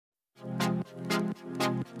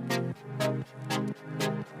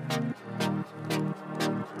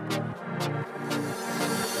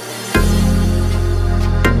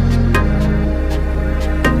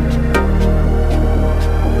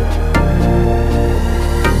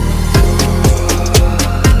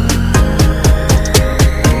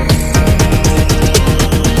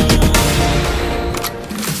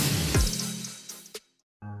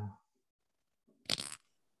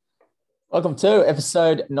Welcome to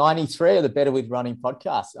episode 93 of the Better With Running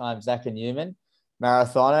podcast. I'm Zach Newman,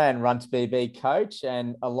 marathoner and Run to BB coach.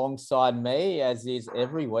 And alongside me, as is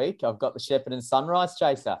every week, I've got the Shepparton Sunrise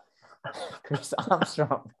chaser, Chris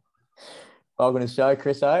Armstrong. Welcome to the show,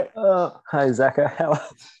 Chris O. Hey, Zach. How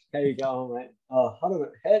you going, mate? I don't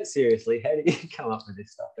know. Seriously, how do you come up with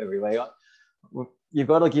this stuff every week? You've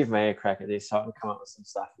got to give me a crack at this so I can come up with some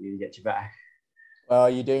stuff for you to get you back. Well,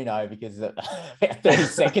 you do know because about 30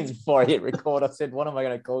 seconds before I hit record, I said, what am I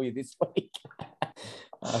going to call you this week?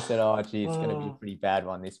 I said, oh, gee, it's going to be a pretty bad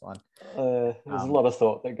one, this one. There's a lot of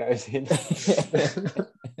thought that goes in.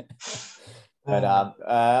 But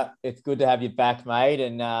it's good to have you back, mate.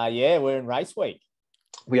 And, yeah, we're in race week.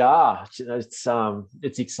 We are.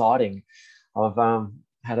 It's exciting. I've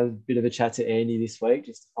had a bit of a chat to Andy this week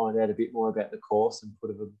just to find out a bit more about the course and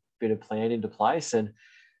put a bit of plan into place. And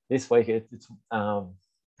this week, it's a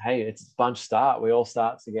bunch start. We all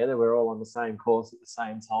start together. We're all on the same course at the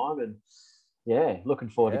same time. And, yeah, looking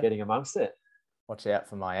forward to getting amongst it. Watch out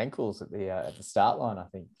for my ankles at the start line, I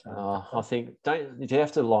think. I think, do you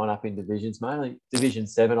have to line up in divisions, mate? Like Division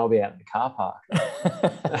 7, I'll be out in the car park.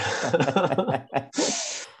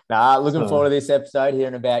 Looking forward to this episode,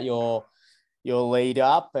 hearing about your lead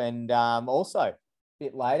up. And also, a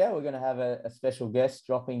bit later, we're going to have a special guest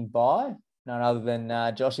dropping by. None other than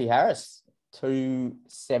Joshy Harris,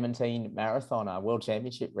 2:17 marathoner, World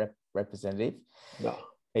Championship representative. No,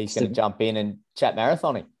 He's going to jump in and chat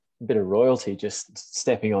marathoning. A bit of royalty just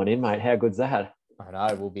stepping on in, mate. How good's that? I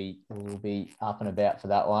know, we'll be up and about for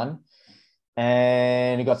that one.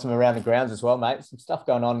 And we've got some around the grounds as well, mate. Some stuff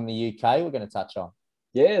going on in the UK we're going to touch on.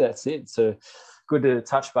 Yeah, that's it. So good to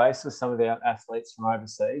touch base with some of our athletes from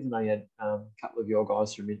overseas. I know you had a couple of your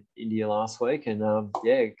guys from India last week, and a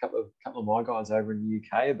couple of my guys over in the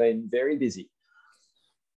UK have been very busy.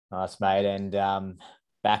 Nice, mate. And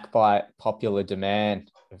back by popular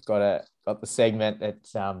demand, we've got the segment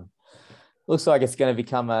that looks like it's going to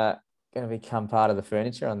become part of the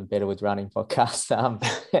furniture on the Better With Running podcast.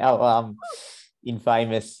 Our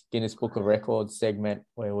infamous Guinness Book of Records segment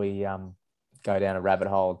where we go down a rabbit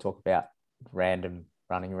hole and talk about random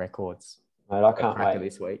running records. Mate, I can't wait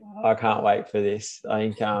this week. I can't wait for this.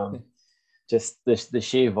 I think just the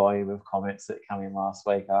sheer volume of comments that come in last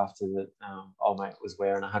week after that old mate was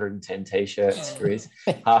wearing 110 t-shirts for his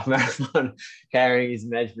half marathon, carrying his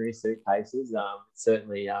imaginary suitcases,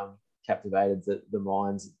 certainly captivated the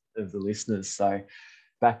minds of the listeners. So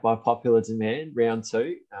back by popular demand, round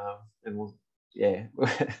 2, and I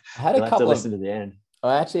had you'll have to listen to the end.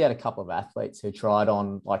 I actually had a couple of athletes who tried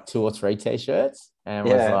on like 2 or 3 t-shirts and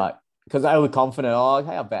was like, because they were confident, how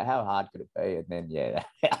hard could it be? And then,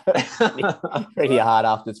 pretty hard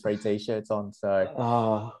after 3 t-shirts on.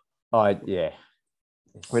 So,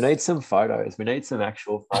 we need some photos. We need some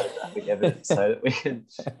actual photographic evidence so that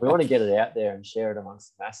we want to get it out there and share it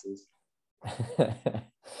amongst the masses.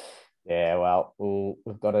 Yeah, well,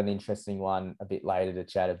 we've got an interesting one a bit later to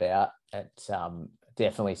chat about. It's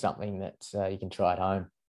definitely something that you can try at home.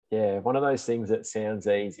 Yeah, one of those things that sounds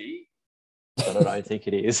easy, but I don't think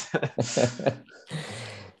it is.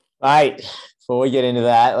 Mate, before we get into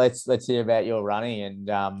that, let's hear about your running and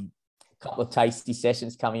a couple of tasty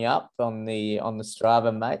sessions coming up on the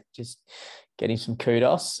Strava, mate. Just getting some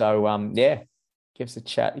kudos. So give us a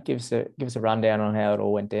chat, give us a rundown on how it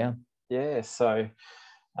all went down. Yeah, so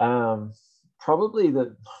probably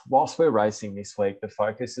whilst we're racing this week, the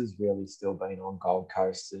focus has really still been on Gold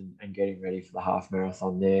Coast and getting ready for the half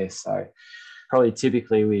marathon there. So probably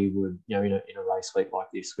typically we would, in a race week like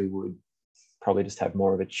this, we would probably just have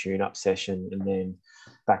more of a tune-up session and then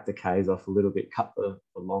back the Ks off a little bit, cut the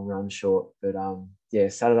long run short. But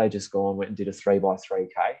Saturday just gone, went and did a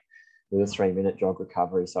 3x3K with a 3-minute jog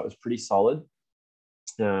recovery. So it was pretty solid.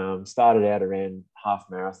 Started out around half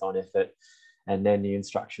marathon effort, and then the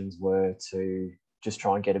instructions were to just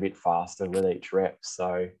try and get a bit faster with each rep.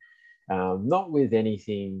 So not with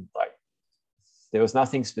anything like, there was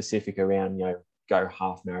nothing specific around, go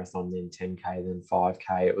half marathon, then 10K, then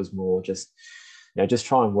 5K. It was more just, just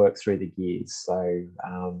try and work through the gears. So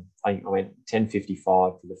I think I went 10:55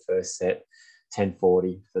 for the first set,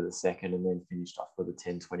 10:40 for the second, and then finished off with a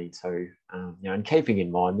 10:22. And keeping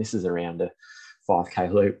in mind, this is around a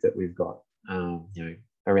 5K loop that we've got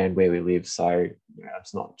around where we live. So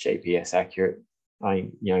it's not GPS accurate. I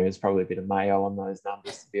think, there's probably a bit of mayo on those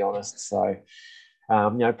numbers, to be honest. So,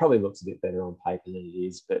 it probably looks a bit better on paper than it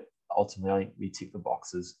is, but ultimately I think we tick the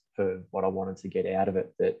boxes for what I wanted to get out of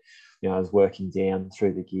it. That, I was working down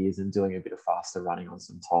through the gears and doing a bit of faster running on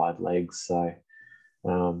some tired legs. So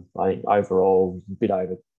I think overall a bit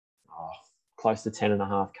over close to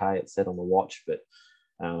 10.5K it said on the watch, but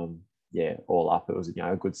all up it was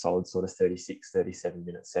a good solid sort of 36-37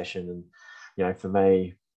 minute session. And for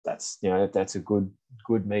me that's a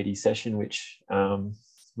good meaty session, which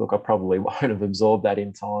look, I probably won't have absorbed that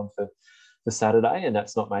in time for Saturday, and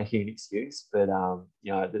that's not making an excuse, but as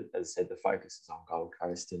I said, the focus is on Gold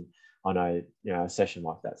Coast, and I know a session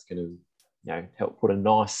like that's going to help put a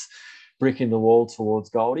nice brick in the wall towards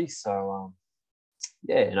Goldie. So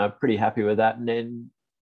pretty happy with that. And then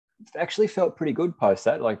actually felt pretty good post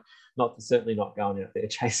that, like certainly not going out there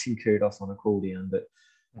chasing kudos on a cool down, but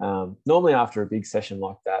normally after a big session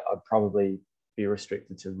like that, I'd probably be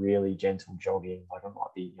restricted to really gentle jogging. Like I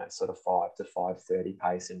might be sort of 5 to 5:30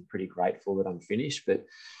 pace, and pretty grateful that I'm finished. But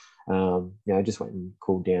just went and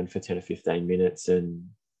cooled down for 10 or 15 minutes, and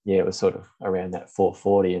it was sort of around that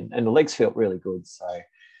 4:40, and the legs felt really good. So,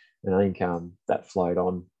 and I think that flowed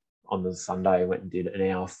on the Sunday. I went and did an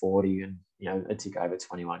hour 40, and a tick over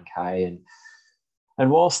 21K, and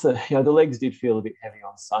whilst the legs did feel a bit heavy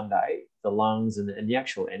on Sunday, the lungs and the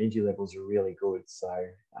actual energy levels are really good. So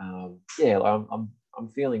I'm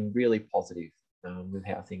feeling really positive with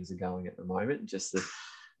how things are going at the moment. Just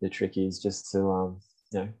the trick is just to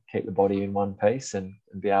keep the body in one piece and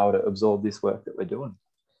be able to absorb this work that we're doing.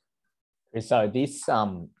 So this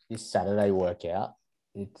Saturday workout,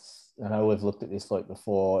 I know we've looked at this like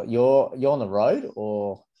before. You're on the road,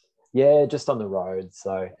 or? Yeah, just on the road.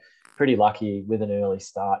 So pretty lucky with an early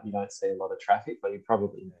start. You don't see a lot of traffic, but you're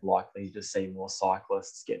probably likely to see more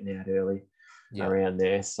cyclists getting out early around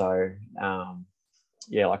there. So,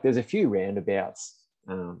 like there's a few roundabouts.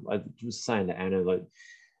 I was saying to Anna, like,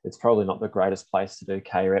 it's probably not the greatest place to do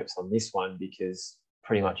K reps on this one, because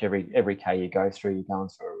pretty much every K you go through, you're going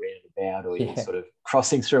through a roundabout, or you're sort of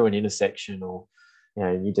crossing through an intersection, or,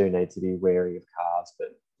 you do need to be wary of cars.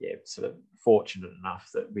 But sort of fortunate enough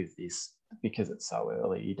that with this, because it's so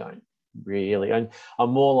early, you don't really, and I'm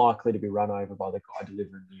more likely to be run over by the guy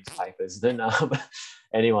delivering newspapers than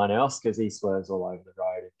anyone else, because he swerves all over the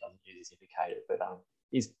road and doesn't use his indicator. But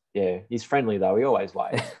he's friendly though. He always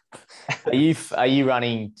waves. Are you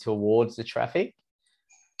running towards the traffic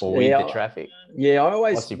or with the traffic? I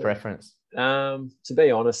always. What's your preference? To be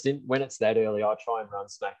honest, when it's that early, I try and run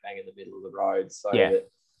smack bang in the middle of the road, so that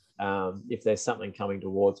if there's something coming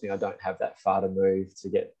towards me, I don't have that far to move to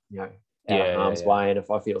get out of harm's way. And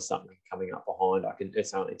if I feel something coming up behind,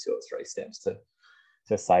 it's only 2 or 3 steps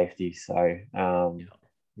to safety. So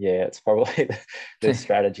it's probably the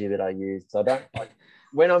strategy that I use. So I don't like,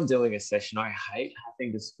 when I'm doing a session, I hate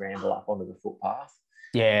having to scramble up onto the footpath.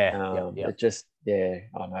 It just I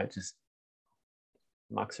don't know, it just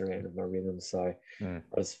mucks around with my rhythm. So I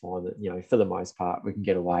just find that for the most part we can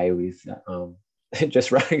get away with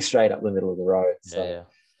just running straight up the middle of the road. So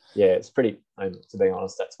it's pretty, to be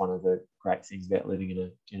honest, that's one of the great things about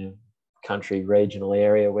living in a country regional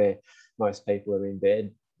area where most people are in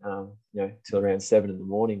bed till around 7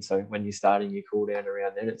 a.m. So when you're starting your cool down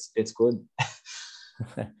around then, it's good.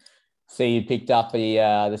 So you picked up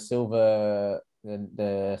the silver,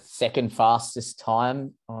 the second fastest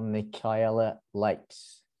time on the Kialla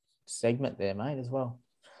Lakes segment there, mate, as well.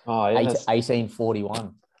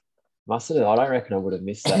 18:41. Must have. I don't reckon I would have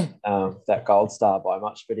missed that that gold star by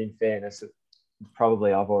much. But in fairness,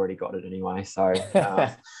 probably I've already got it anyway. So it's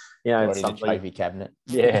the trophy cabinet.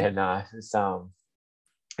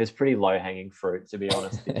 It's pretty low hanging fruit, to be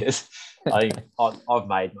honest, because I think I've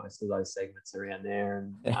made most of those segments around there,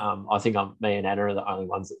 and I think me and Anna are the only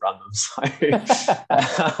ones that run them. So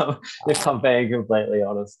if I'm being completely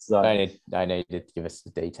honest, so don't need to give us the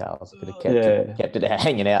details. Could have kept it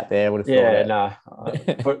hanging out there. Would have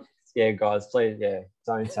thought guys, please,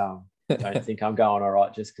 don't think I'm going all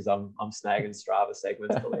right just because I'm snagging Strava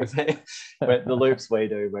segments, believe me. But the loops we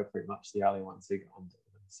do, we're pretty much the only ones who go on to them.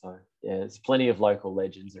 So there's plenty of local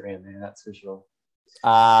legends around there, that's for sure.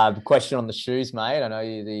 Question on the shoes, mate. I know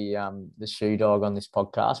you're the shoe dog on this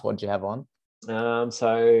podcast. What did you have on? So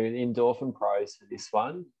Endorphin Pros for this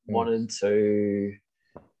one. Wanted to,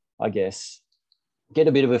 I guess, get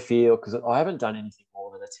a bit of a feel, because I haven't done anything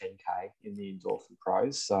more than a 10K in the Endorphin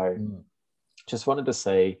Pros. So just wanted to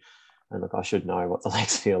see, and look, I should know what the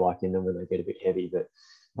legs feel like in them when they get a bit heavy. But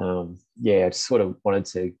I just sort of wanted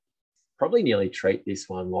to probably nearly treat this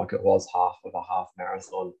one like it was half of a half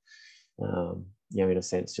marathon. in a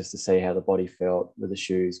sense, just to see how the body felt, were the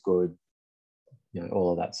shoes good,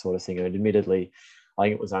 all of that sort of thing. And admittedly, I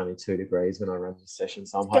think it was only 2 degrees when I ran the session.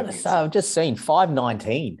 So I'm hoping I've just seen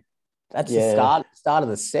 5:19. That's the start of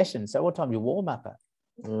the session. So what time you warm up at?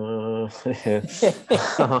 I wasn't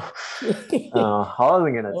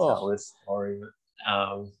going to tell this story, but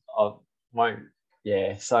I won't.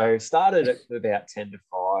 Yeah, so started at about 10 to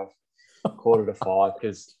 5, quarter to 5,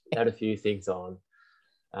 because I had a few things on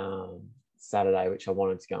Saturday which I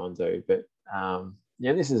wanted to go and do. But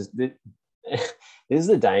this is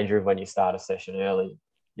the danger of when you start a session early.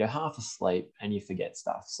 You're half asleep and you forget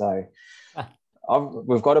stuff. So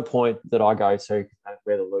we've got a point that I go to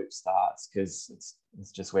where the loop starts, because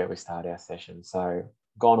it's just where we start our session. So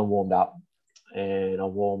gone and warmed up, and I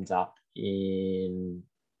warmed up in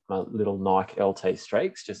my little Nike LT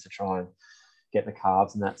streaks just to try and get the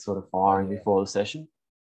calves and that sort of firing before the session.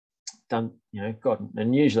 Done,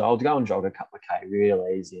 and usually I'll go and jog a couple of K real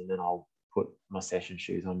easy, and then I'll put my session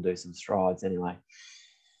shoes on, do some strides anyway.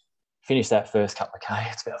 Finish that first couple of K.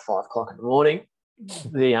 It's about 5 o'clock in the morning.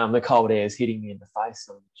 The cold air is hitting me in the face.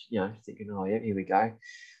 I'm, thinking, oh yeah, here we go.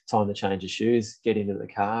 Time to change the shoes, get into the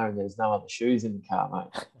car, and there's no other shoes in the car,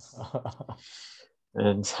 mate.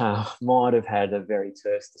 And might have had a very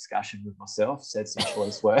terse discussion with myself, said some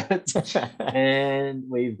choice words, and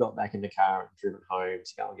we've got back in the car and driven home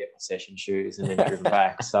to go and get my session shoes, and then driven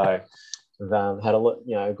back. So we've had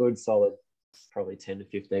a good solid probably 10 to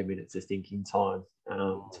 15 minutes of thinking time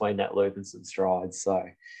between that loop and some strides. So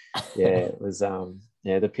it was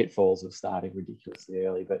the pitfalls of starting ridiculously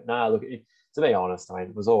early. But no, look, to be honest, I mean,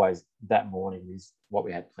 it was always that morning is what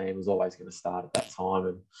we had planned, was always going to start at that time,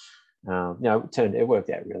 and it worked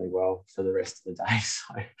out really well for the rest of the day.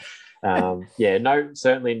 So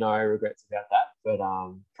certainly no regrets about that, but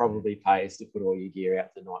probably pays to put all your gear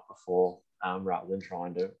out the night before rather than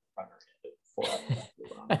trying to run around it before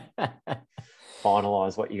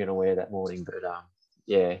finalize what you're going to wear that morning. But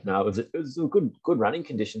it was a good running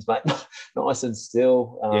conditions, mate. Nice and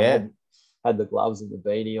still. Had the gloves and the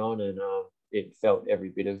beanie on, and it felt every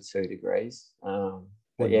bit of 2 degrees.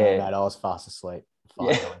 But I was fast asleep.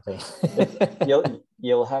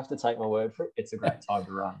 You'll have to take my word for it. It's a great time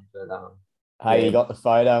to run. But hey, you got the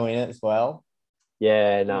photo in it as well?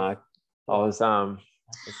 Yeah, no. I was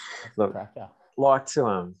look, like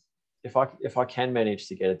to if I can manage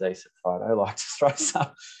to get a decent photo, I like to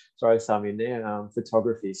throw some in there.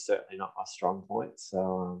 Photography is certainly not my strong point.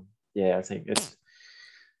 So I think it's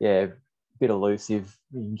a bit elusive.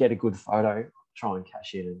 You can get a good photo, try and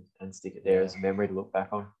cash in and stick it there as a memory to look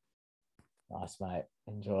back on. Nice, mate.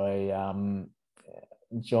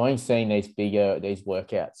 Enjoying seeing these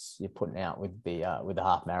workouts you're putting out with the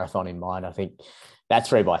half marathon in mind. I think that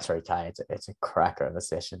 3x3K, it's a cracker of a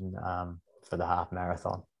session for the half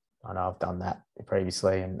marathon. I know I've done that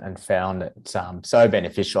previously and found it so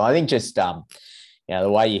beneficial. I think just the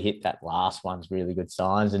way you hit that last one's really good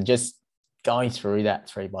signs, and just going through that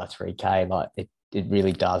 3x3K, like it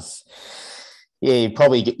really does. Yeah, you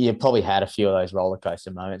probably had a few of those roller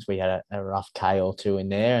coaster moments. We had a rough K or two in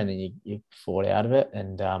there, and then you fought out of it.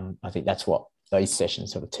 And I think that's what those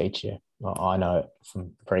sessions sort of teach you. I know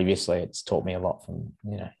from previously, it's taught me a lot from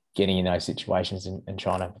getting in those situations and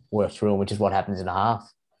trying to work through them, which is what happens in a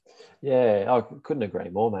half. Yeah, I couldn't agree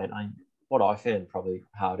more, mate. What I found probably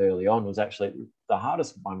hard early on was actually the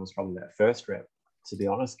hardest one was probably that first rep, to be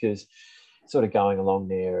honest, because sort of going along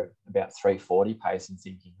there about 340 pace and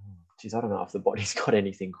thinking, geez, I don't know if the body's got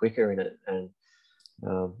anything quicker in it, and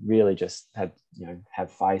really just have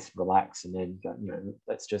faith, relax, and then go,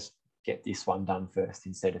 let's just get this one done first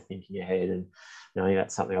instead of thinking ahead. And I think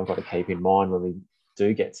that's something I've got to keep in mind when we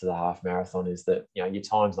do get to the half marathon, is that your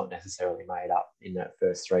time's not necessarily made up in that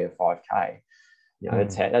first 3 or 5K.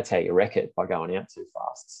 That's how you wreck it, by going out too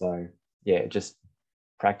fast. So just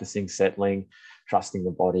practicing, settling, trusting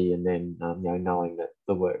the body, and then knowing that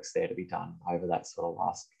the work's there to be done over that sort of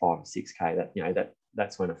last 5 or 6K.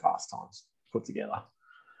 That's when a fast time's put together.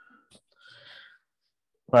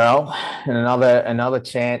 Well, and another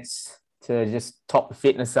chance to just top the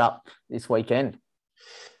fitness up this weekend.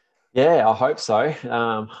 Yeah, I hope so.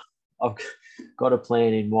 I've got a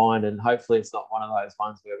plan in mind, and hopefully it's not one of those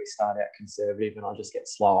ones where we start out conservative and I just get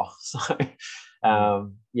slower. So, I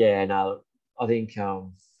think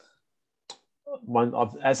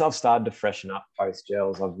as I've started to freshen up post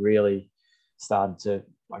gels, I've really started to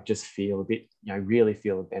just feel a bit, really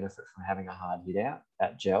feel a benefit from having a hard hit out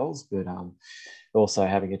at gels. But also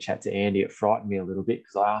having a chat to Andy, it frightened me a little bit,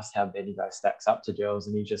 because I asked how Bendigo stacks up to gels,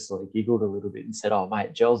 and he just sort of giggled a little bit and said, "Oh,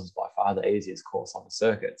 mate, gels is by far the easiest course on the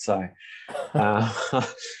circuit." So I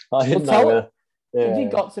didn't know. Have you Yeah.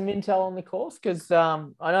 got some intel on the course? Because I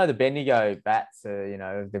know the Bendigo bats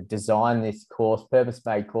are, they've designed this course,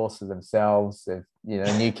 purpose-made course for themselves. They've,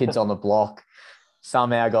 new kids on the block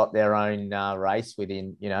somehow got their own race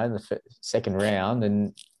within, in the second round,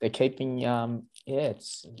 and they're keeping.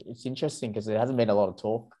 It's interesting because there hasn't been a lot of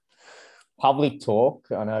talk, public talk.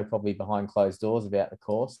 I know probably behind closed doors about the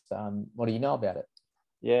course. What do you know about it?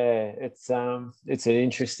 Yeah, it's an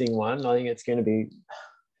interesting one. I think it's going to be,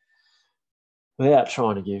 without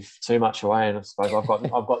trying to give too much away, and I suppose I've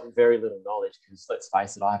got very little knowledge because let's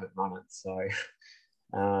face it, I haven't run it. So,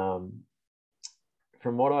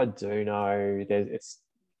 from what I do know,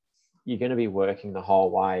 you're going to be working the whole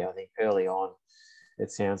way. I think early on,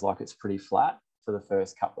 it sounds like it's pretty flat for the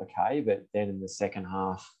first couple of K, but then in the second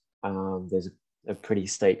half, there's a pretty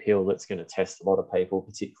steep hill that's going to test a lot of people,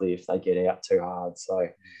 particularly if they get out too hard. So,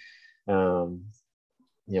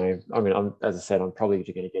 as I said, I'm probably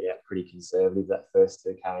going to get out pretty conservative that first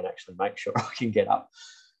 2K and actually make sure I can get up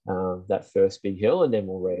that first big hill, and then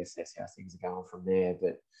we'll reassess how things are going from there.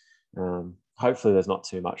 But hopefully there's not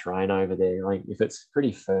too much rain over there. Like if it's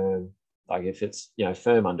pretty firm, like if it's,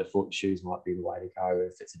 firm underfoot, shoes might be the way to go.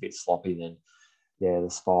 If it's a bit sloppy, then the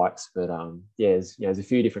spikes. But there's a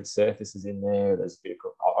few different surfaces in there. There's a bit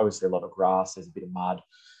of, obviously a lot of grass. There's a bit of mud.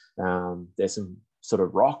 There's some sort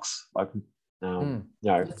of rocks, like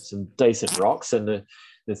some decent rocks. And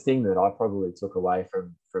the thing that I probably took away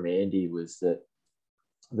from Andy was that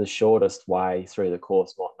the shortest way through the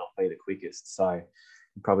course might not be the quickest. So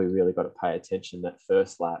you probably really got to pay attention that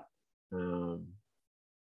first lap. And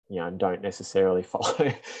don't necessarily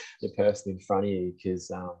follow the person in front of you because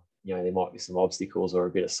there might be some obstacles or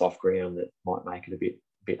a bit of soft ground that might make it a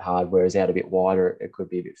bit hard, whereas out a bit wider, it could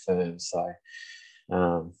be a bit firm. So,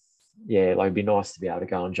 it'd be nice to be able to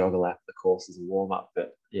go and jog a lap of the course as a warm-up,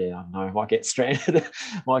 but I know I might get stranded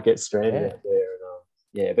out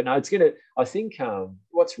there. But no, it's going to, I think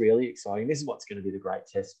what's really exciting, this is what's going to be the great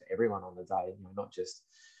test for everyone on the day, not just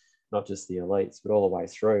the elites, but all the way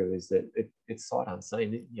through, is that it's sight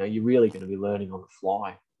unseen. You're really going to be learning on the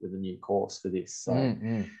fly with a new course for this. So,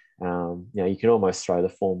 you can almost throw the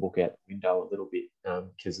form book out the window a little bit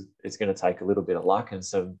because it's going to take a little bit of luck and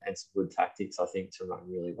some good tactics, I think, to run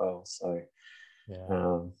really well. So,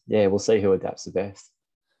 we'll see who adapts the best.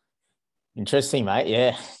 Interesting, mate.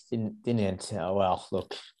 Yeah, didn't. Well,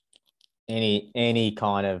 look, any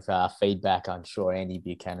kind of feedback, I'm sure Andy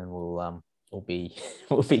Buchanan will be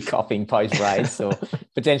copying post race or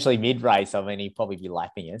potentially mid race. I mean, he'd probably be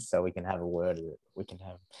lapping us, so we can have a word. We can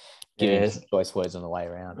give him some choice words on the way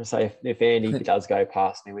around. So if Andy does go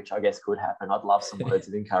past me, which I guess could happen, I'd love some words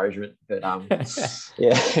of encouragement. But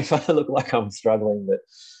if I look like I'm struggling, but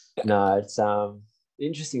no, it's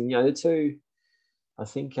interesting. The two, I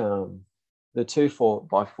think the 2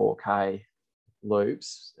 4x4K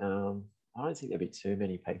loops. I don't think there'd be too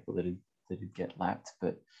many people that'd get lapped,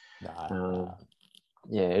 but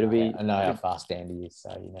it'll be. I know how fast Andy is,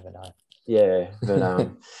 so you never know. Yeah, but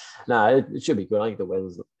no, it should be good. I think the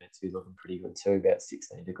weather's looking pretty good too, about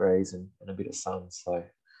 16 degrees and a bit of sun. So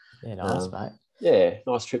yeah, nice, mate. Yeah,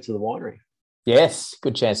 nice trip to the winery. Yes,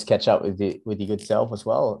 good chance to catch up with your good self as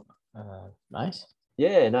well, mate.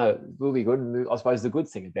 Yeah, no, it will be good. And I suppose the good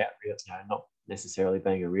thing about not necessarily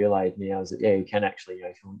being a real aid now is that you can actually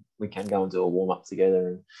we can go and do a warm up together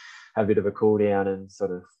and have a bit of a cool down and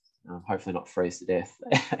sort of hopefully not freeze to death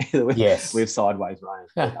with sideways rain.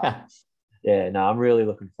 But, I'm really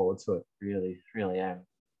looking forward to it. Really, really am.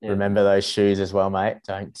 Yeah. Remember those shoes as well, mate.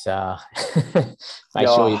 Don't make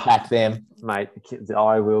sure you pack them, mate.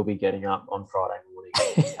 I will be getting up on Friday morning,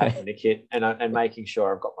 packing the kit and making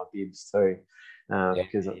sure I've got my bibs too.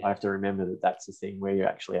 Because I have to remember that's the thing where you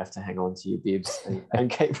actually have to hang on to your bibs and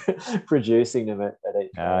keep producing them at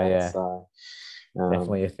each round. So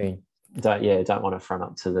definitely a thing. Don't want to front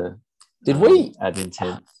up to the admin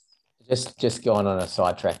tent. Just going on a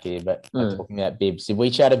sidetrack here, but talking about bibs. Did we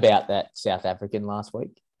chat about that South African last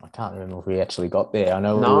week? I can't remember if we actually got there. I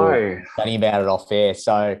know we were chatting about it off air.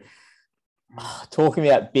 So talking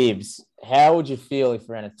about bibs, how would you feel if you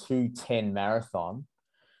ran a 2:10 marathon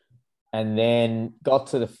and then got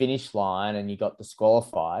to the finish line and you got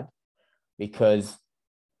disqualified because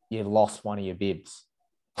you lost one of your bibs?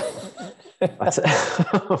 This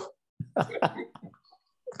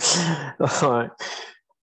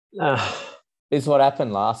is what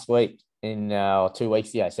happened last week in 2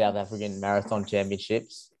 weeks ago, South African Marathon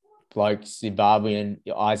Championships. Bloke, Zimbabwean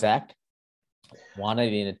Isaac, won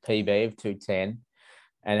it in a PB of 2:10,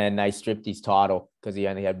 and then they stripped his title because he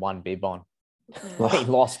only had one bib on. He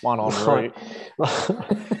lost one en route.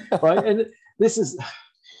 Right, and this is,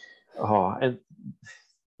 and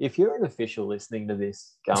if you're an official listening to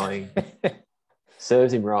this going,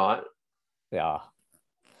 serves him right, Yeah.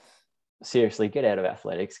 seriously, get out of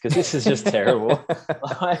athletics because this is just terrible.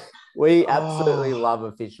 Like, We absolutely love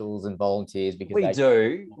officials and volunteers because we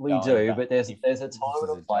do, about but there's a time this and is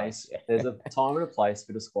a a place. joke, yeah. There's a time and a place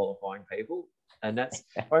for disqualifying people, and that's.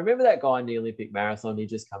 I remember that guy in the Olympic marathon. He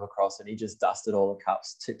just come across and he just dusted all the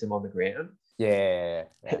cups, tipped them on the ground. Yeah.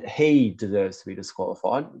 He deserves to be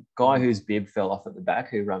disqualified. Guy whose bib fell off at the back,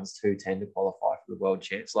 who runs 2:10 to qualify for the world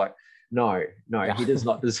champs. Like, no, he does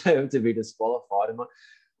not deserve to be disqualified. And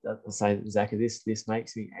I'm saying, Zach, this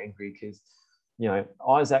makes me angry because, you know,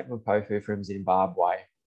 Isaac Mpofu from Zimbabwe,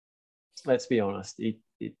 let's be honest,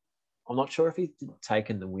 I'm not sure if he's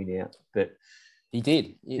taken the win out, but he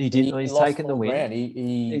did. He did. He's taken the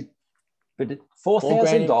win. But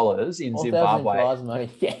 $4,000 in Zimbabwe money.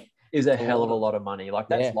 is a hell of a lot of money. Like,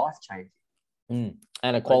 that's life changing.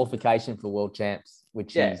 And a qualification for world champs,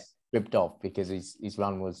 which he's ripped off because his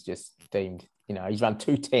run was just deemed, you know, he's run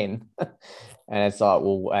 2:10. And it's like,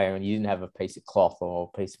 well, you didn't have a piece of cloth or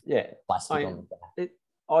a piece of plastic on the back.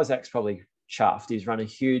 Isaac's probably chuffed. He's run a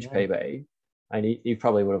huge PB. And he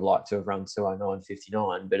probably would have liked to have run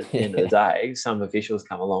 2:09.59. But at the end of the day, some officials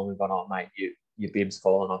come along and gone, oh, mate, your bib's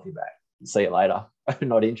fallen off your back. See you later. I'm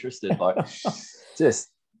not interested. Like,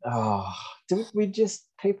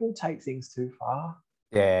 people take things too far.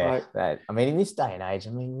 Yeah. Like, I mean, in this day and age, I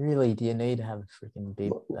mean, really, do you need to have a freaking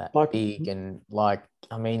bib that big? And like,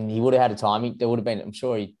 I mean, he would have had a timing. There would have been, I'm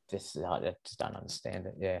sure I just don't understand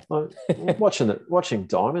it. Yeah. Like, watching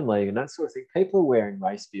Diamond League and that sort of thing, people are wearing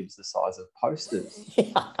race bibs the size of posters.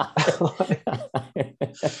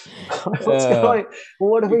 What's going?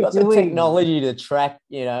 What are we doing? Some technology to track,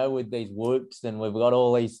 you know, with these whoops, and we've got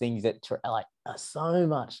all these things that so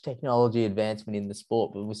much technology advancement in the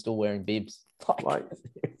sport, but we're still wearing bibs. Like,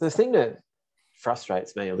 the thing that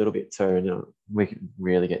frustrates me a little bit too, and, you know, we can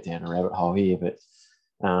really get down a rabbit hole here, but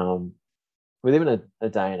we live in a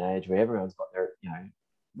day and age where everyone's got their, you know,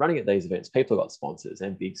 running at these events, people have got sponsors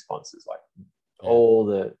and big sponsors, like all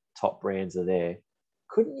the top brands are there.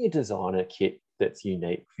 Couldn't you design a kit that's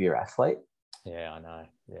unique for your athlete? Yeah, I know.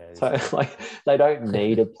 Yeah. So, like, they don't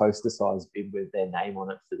need a poster-sized bib with their name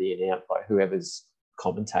on it for the announce, like whoever's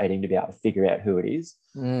commentating to be able to figure out who it is.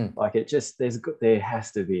 Like, there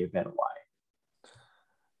has to be a better way.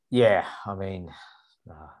 Yeah, I mean,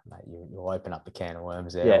 mate, you'll open up the can of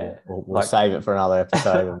worms there. Yeah, we'll save it for another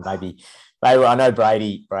episode, and maybe I know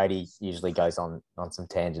Brady usually goes on some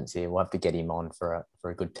tangents here. We'll have to get him on for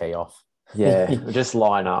a good tee off. Yeah, just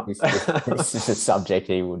line up. This is a subject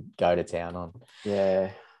he would go to town on. Yeah,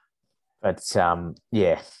 but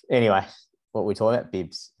Anyway, what we talking about?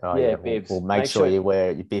 Bibs. Bibs. We'll make sure you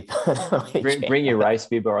wear your bib. Bring your race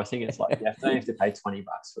bib, or I think it's like you don't have to pay $20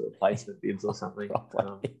 for replacement bibs or something.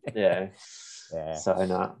 Yeah. So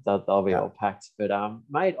no, they'll be all packed. But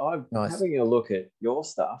mate, I'm having a look at your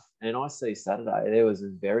stuff, and I see Saturday there was a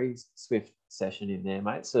very swift session in there,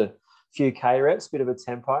 mate. So a few K reps, bit of a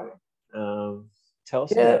tempo. Tell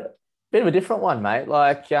us about it. Bit of a different one, mate.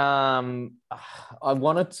 Like, I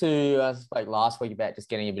wanted to, I spoke last week about just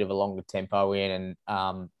getting a bit of a longer tempo in,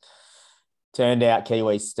 and turned out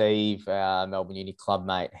Kiwi Steve, Melbourne Uni Club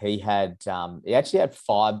mate, he actually had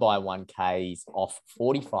 5x1Ks off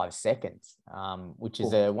 45 seconds, which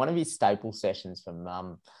is one of his staple sessions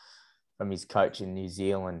from his coach in New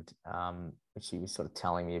Zealand, which he was sort of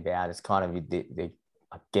telling me about. It's kind of the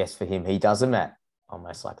I guess for him, he does them at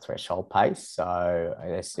almost like threshold pace. So I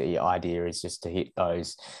guess the idea is just to hit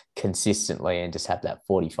those consistently and just have that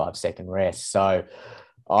 45-second rest. So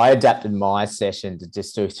I adapted my session to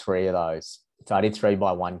just do 3 of those. So I did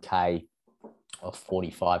 3x1K of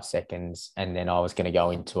 45 seconds, and then I was going to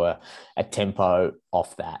go into a tempo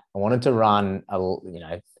off that. I wanted to run a sort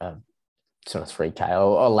of 3K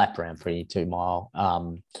or a lap around 2 mile,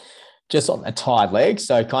 just on a tired leg.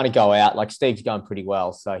 So kind of go out, like Steve's going pretty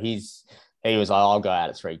well. So he was like, I'll go out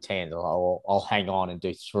at 3:10. I'll hang on and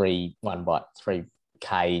do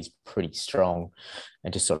 1x3Ks pretty strong,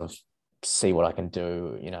 and just sort of see what I can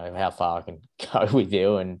do, you know, how far I can go with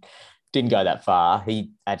you. And didn't go that far.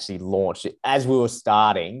 He actually launched it. As we were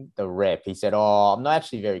starting the rep, he said, I'm not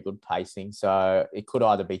actually very good pacing, so it could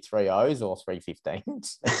either be 3:0s or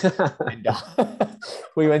 3:15s. And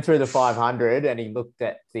we went through the 500, and he looked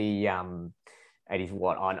at his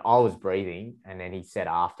what on. I was breathing, and then he said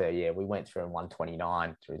after, we went through in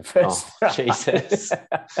 129 through the first. Jesus.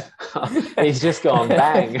 He's just gone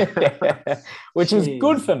bang. Which was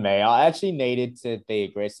good for me. I actually needed to be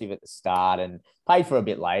aggressive at the start and paid for a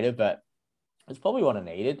bit later, but it's probably what I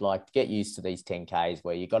needed, like to get used to these 10Ks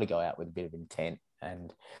where you got to go out with a bit of intent.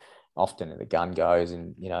 And often the gun goes,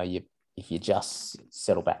 and if you just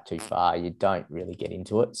settle back too far, you don't really get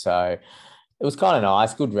into it. So it was kind of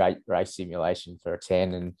nice, good race simulation for a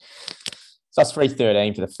 10, and so that's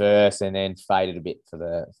 3:13 for the first, and then faded a bit for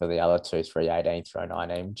the other two, 3:18,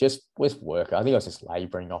 3:19, just with work. I think I was just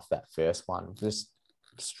labouring off that first one, just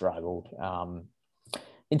struggled.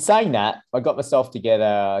 In saying that, I got myself together.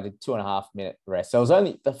 I did 2.5-minute rest. So it was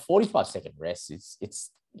only the 45-second rest.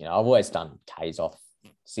 It's I've always done Ks off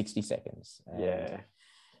 60 seconds. And,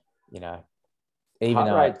 even heart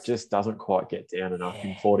though rate just doesn't quite get down enough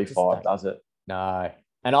in 45, does it? No.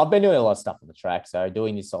 And I've been doing a lot of stuff on the track. So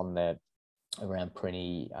doing this around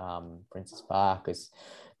Princess Park is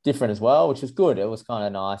different as well, which was good. It was kind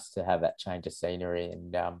of nice to have that change of scenery.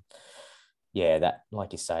 And that,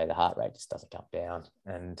 like you say, the heart rate just doesn't come down.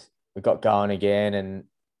 And we got going again. And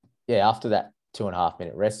after that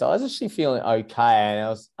 2.5-minute rest, I was actually feeling okay. And I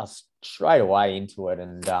was straight away into it.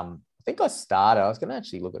 And I think I was going to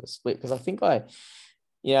actually look at the split, because I think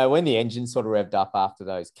when the engine sort of revved up after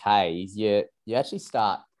those Ks, you actually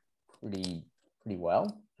start pretty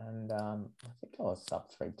well. And I think I was sub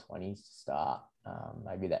 320s to start,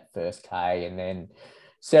 maybe that first K, and then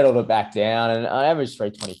settled it back down. And I averaged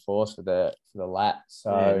 324s for the lap.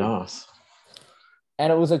 So nice.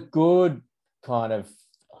 And it was a good kind of,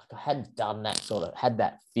 I hadn't done that had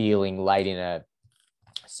that feeling late in a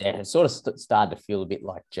set. It sort of started to feel a bit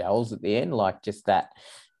like gels at the end, like just that,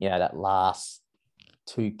 that last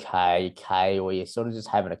 2K where you're sort of just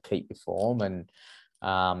having to keep your form. And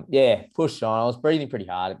pushed on. I was breathing pretty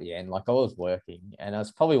hard at the end, like I was working, and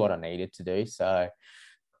that's probably what I needed to do. So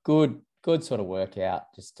good sort of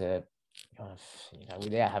workout, just to kind of,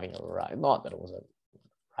 without having a race. Not that it was a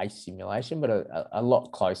race simulation, but a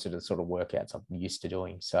lot closer to the sort of workouts I'm used to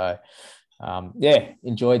doing. So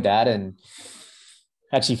enjoyed that. And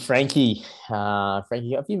actually, Frankie, have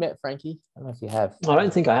you met Frankie? I don't know if you have. I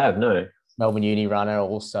don't think I have, no. Melbourne Uni runner,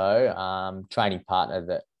 also training partner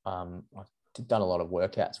that I've done a lot of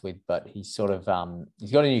workouts with, but he's sort of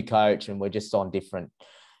he's got a new coach, and we're just on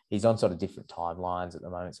he's on sort of different timelines at the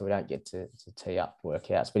moment, so we don't get to tee up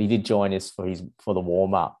workouts. But he did join us for the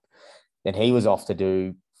warm up. Then he was off to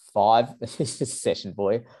do 5. This is a session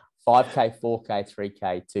boy, 5K, 4K,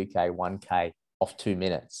 3K, 2K, 1K off 2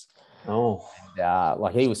 minutes. Oh,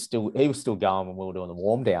 and, he was still going when we were doing the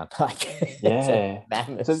warm down. Yeah.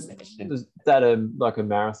 So session. was that a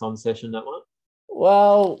marathon session, that one?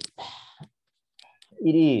 Well,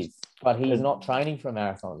 it is, but he's not training for a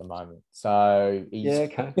marathon at the moment. So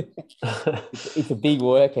okay. it's a big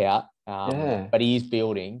workout, but he is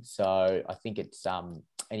building. So I think it's and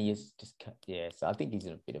he is just So I think he's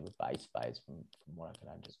in a bit of a base phase from what I can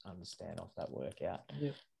understand off that workout.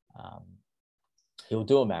 Yep. He'll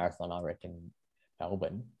do a marathon, I reckon,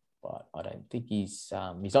 Melbourne, but I don't think he's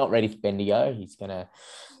not ready for Bendigo. He's gonna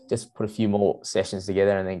just put a few more sessions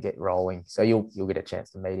together and then get rolling. So you'll get a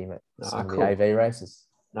chance to meet him at some of the AV races.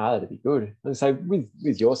 No, that'd be good. And so with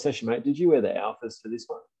your session, mate, did you wear the alphas for this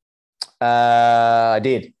one? I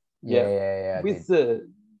did. Yeah. With because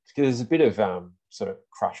there's a bit of sort of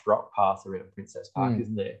crushed rock path around Princess Park,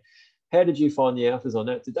 isn't there? How did you find the alphas on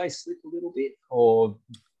that? Did they slip a little bit, or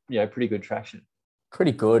pretty good traction?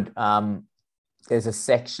 Pretty good. There's a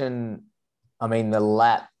section, the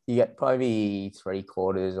lap, you get probably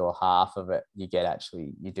 3/4 or half of it. You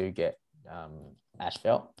do get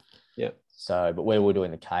asphalt. Yeah. So, but where we're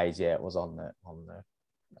doing the Ks, it was on the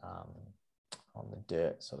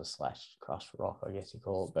dirt sort of / crushed rock, I guess you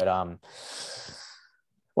call it. But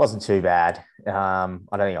wasn't too bad. I don't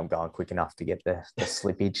think I'm going quick enough to get the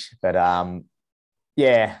slippage. But I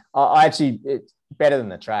actually, it's better than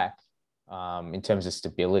the track. In terms of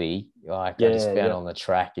stability, I just found on the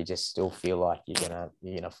track, you just still feel like you're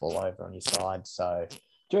gonna fall over on your side. So,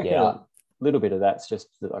 do you reckon a little bit of that's just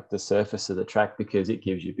like the surface of the track, because it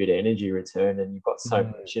gives you a bit of energy return, and you've got so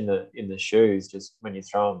much in the shoes. Just when you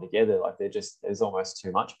throw them together, like there's almost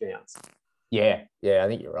too much bounce. Yeah, I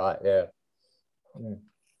think you're right. Yeah.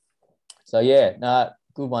 So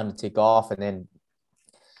good one to tick off, and then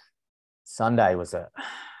Sunday was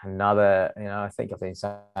another, I think I've been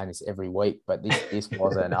saying this every week, but this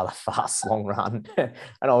was another fast long run. And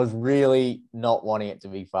I was really not wanting it to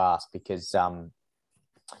be fast, because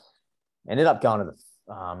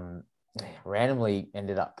randomly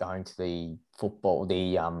ended up going to the football,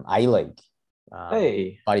 the A-League.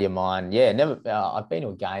 Buddy of mine, never. I've been to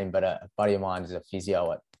a game, but a buddy of mine is a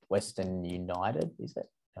physio at Western United. Is it?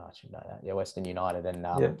 No, I should know that. Yeah, Western United, and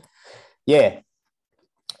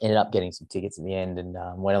ended up getting some tickets in the end, and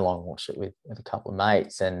went along and watched it with a couple of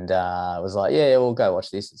mates, and was like, we'll go watch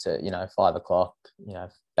this. It's at 5:00,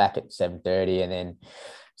 back at 7:30, and then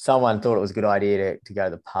someone thought it was a good idea to go to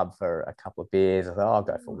the pub for a couple of beers. I thought, oh, I'll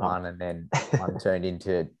go for one. And then one turned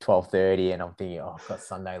into 12:30 and I'm thinking, oh, I've got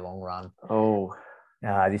Sunday long run. Oh,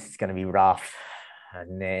 this is going to be rough.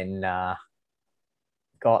 And then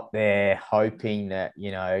got there hoping that,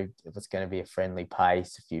 it was going to be a friendly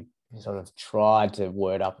pace. If you sort of tried to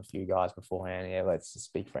word up a few guys beforehand, yeah, let's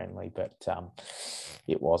just be friendly. But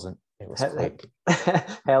it wasn't. It was quick.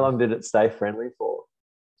 How long did it stay friendly for?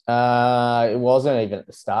 It wasn't even at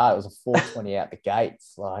the start. It was a 4:20 out the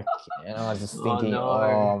gates. Like, I was just thinking,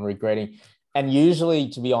 I'm regretting. And usually,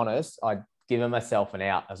 to be honest, I'd given myself an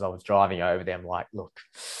out as I was driving over them. Like, look,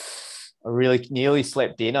 I really nearly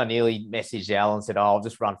slept in. I nearly messaged Al and said, I'll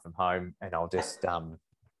just run from home and I'll just do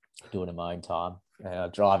it in my own time.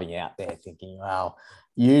 Driving out there thinking, well,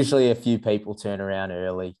 usually a few people turn around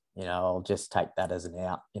early. I'll just take that as an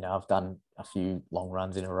out. I've done a few long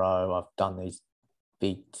runs in a row. I've done these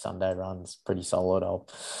big Sunday runs, pretty solid.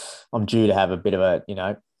 I'm due to have a bit of a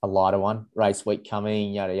lighter one, race week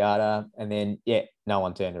coming, yada, yada. And then, no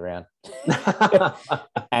one turned around.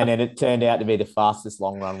 And then it turned out to be the fastest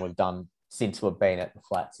long run we've done since we've been at the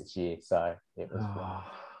flats this year. So it was,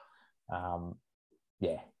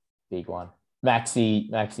 big one.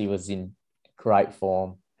 Maxi was in great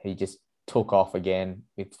form. He just took off again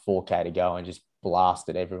with 4K to go and just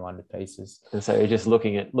blasted everyone to pieces. And so you're just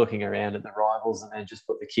looking around at the rivals and then just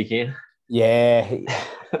put the kick in. Yeah.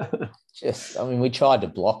 We tried to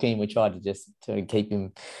block him. We tried to keep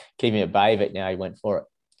him at bay, but now he went for it.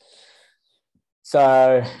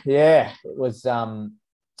 So it was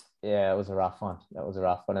it was a rough one. That was a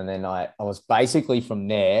rough one. And then I was basically from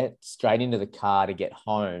there straight into the car to get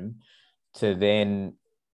home to then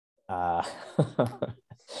it's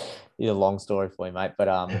a long story for you, mate.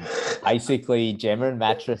 But basically, Gemma and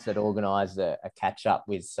Mattress had organised a catch up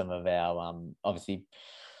with some of our obviously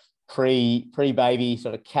pre-baby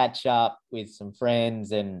sort of catch up with some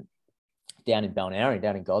friends and down in Balnearing,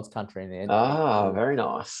 down in God's country in the end. Very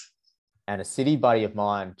nice. And a city buddy of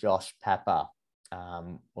mine, Josh Papa,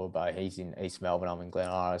 he's in East Melbourne, I'm in Glen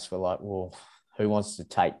Iris. We're like, well, who wants to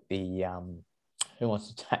take the who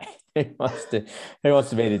wants to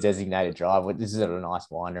be the designated driver? This is at a nice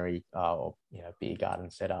winery or beer garden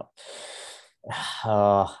setup.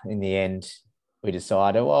 In the end, we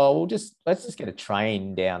decided, well, let's just get a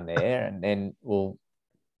train down there and then we'll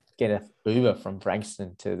get a Uber from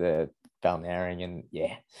Frankston to the Balnearing. And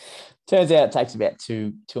turns out it takes about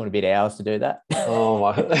two and a bit hours to do that. Oh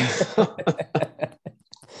my.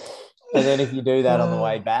 And then if you do that on the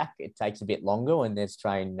way back, it takes a bit longer when there's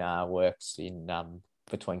train works in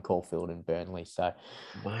between Caulfield and Burnley. So,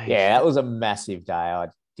 that was a massive day. I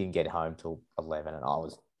didn't get home till 11 and I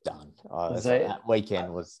was done. That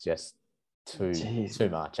weekend was just too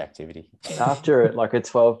much activity. After like a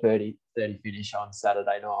 12:30 finish on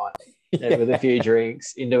Saturday night with a few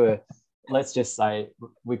drinks into let's just say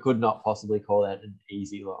we could not possibly call that an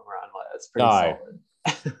easy long run. Like, that's pretty solid.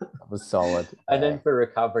 It was solid. And then for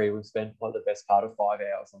recovery, we've spent the best part of 5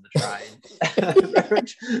 hours on the train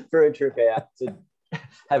for a trip out to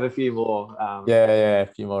have a few more. A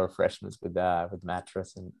few more refreshments with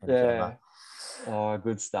Mattress and Gemma. Oh,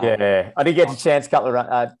 good stuff. Yeah, I did get a chance.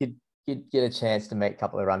 Did get a chance to meet a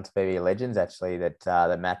couple of Run to BB legends actually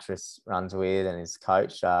that Mattress runs with and his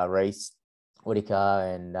coach Reese Whitaker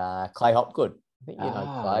and Clay Hopgood. I think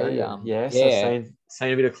Clay. So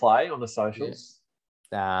seen a bit of Clay on the socials.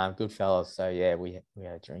 Good fellas. So we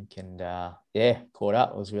had a drink and caught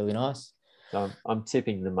up. It was really nice. So I'm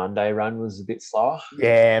tipping the Monday run was a bit slower.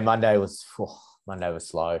 Yeah, Monday was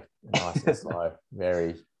slow, nice and slow,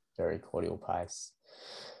 very very cordial pace.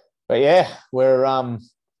 But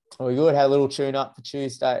we good. Had a little tune up for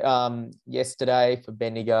Tuesday. Yesterday for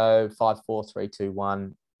Bendigo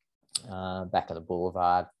 5-4-3-2-1. Back at the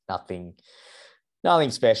Boulevard. Nothing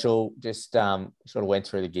special. Just sort of went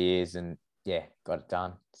through the gears and got it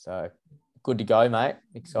done. So good to go, mate.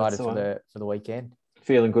 Excited for the weekend.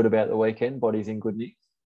 Feeling good about the weekend. Body's in good nick.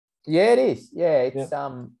 Yeah, it is. Yeah, it's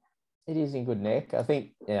it is in good nick. I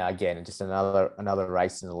think again, just another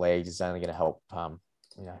race in the league is only going to help. The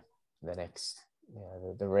next.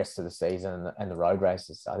 The rest of the season and the road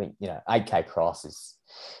races. I think 8K cross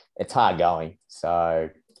it's hard going. So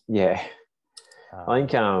I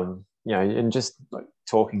think and just like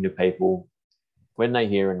talking to people when they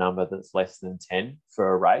hear a number that's less than 10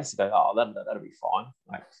 for a race, they go, that'll be fine.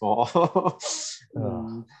 Like, I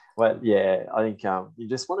think you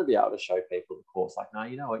just want to be able to show people the course. Like, no,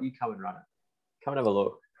 you know what, you come and run it, come and have a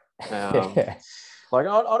look. Like,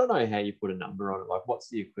 I don't know how you put a number on it. Like, what's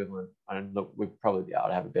the equivalent? And look, we'll probably be able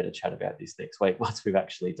to have a better chat about this next week once we've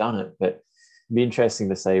actually done it. But it'd be interesting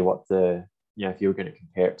to see what the if you were going to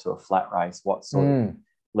compare it to a flat race, what sort of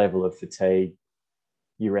level of fatigue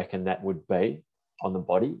you reckon that would be on the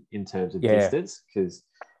body in terms of distance? Because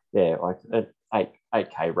like an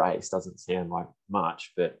 8K race doesn't sound like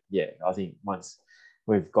much, but I think once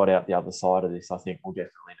we've got out the other side of this, I think we'll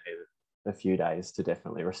definitely need a few days to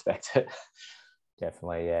definitely respect it.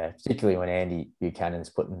 Definitely, yeah. Particularly when Andy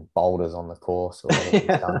Buchanan's putting boulders on the course or whatever he's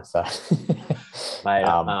done. So,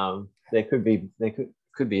 mate, there could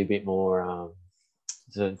be a bit more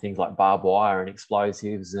sort of things like barbed wire and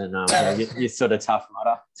explosives and your sort of Tough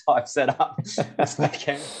Mudder type setup this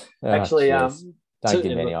weekend. Actually, don't give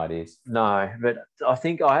me any ideas. No, but I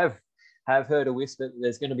think I have heard a whisper that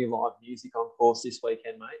there's going to be live music on course this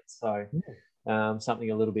weekend, mate. So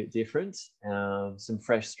something a little bit different. Some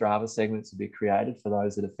fresh Strava segments will be created for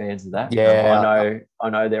those that are fans of that. Yeah, I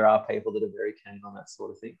know there are people that are very keen on that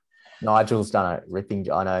sort of thing. Nigel's done a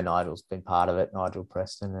ripping. I know Nigel's been part of it. Nigel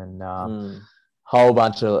Preston and whole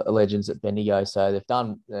bunch of legends at Bendigo. So they've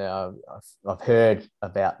done. I've heard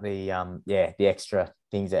about the extra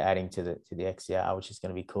things they're adding to the XCR, which is going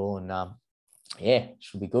to be cool. And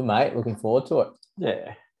should be good, mate. Looking forward to it.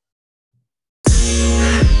 Yeah.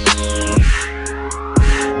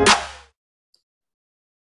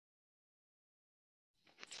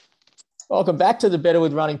 Welcome back to the Better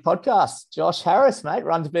With Running podcast. Josh Harris, mate,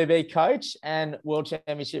 Run to BB coach and World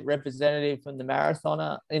Championship representative from the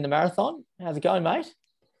marathoner in the marathon. How's it going, mate?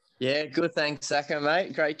 Yeah, good. Thanks, Sacco,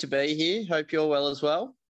 mate. Great to be here. Hope you're well as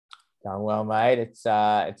well. Going well, mate. It's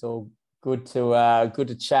all good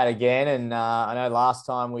to chat again. And I know last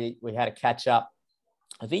time we had a catch up.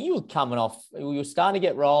 I think you were starting to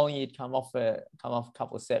get rolling. You'd come off a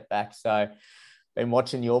couple of setbacks. So been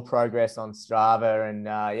watching your progress on Strava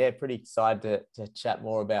and pretty excited to chat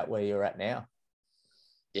more about where you're at now.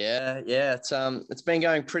 Yeah. It's been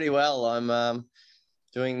going pretty well. I'm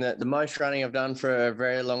doing the most running I've done for a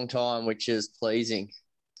very long time, which is pleasing.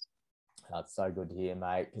 That's so good to hear,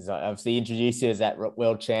 mate, because I obviously introduced you as that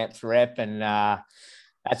World Champs rep and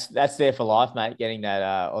that's there for life, mate, getting that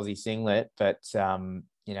Aussie singlet. But,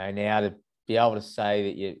 now to be able to say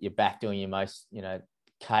that you're back doing your most,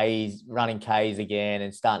 Ks, running Ks again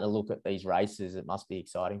and starting to look at these races, it must be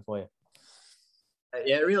exciting for you.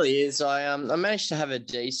 Yeah, it really is. I managed to have a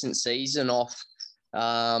decent season off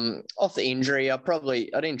the injury. I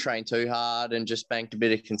didn't train too hard and just banked a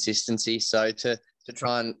bit of consistency. So to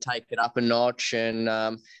try and take it up a notch and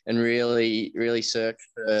really search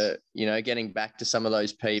for, getting back to some of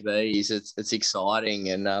those PBs, it's exciting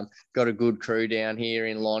and got a good crew down here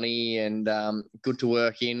in Lonnie and good to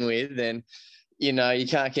work in with. And you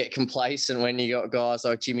can't get complacent when you got guys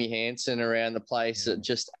like Jimmy Hansen around the place that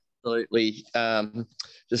just absolutely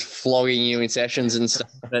just flogging you in sessions and stuff.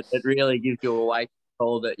 But it really gives you a wake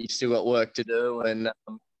call that you've still got work to do. And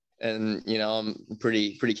I'm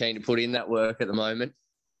pretty keen to put in that work at the moment.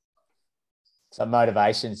 So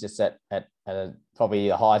motivation's just at probably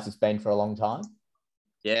the highest it's been for a long time.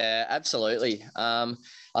 Yeah, absolutely. I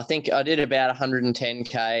think I did about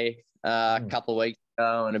 110K a couple of weeks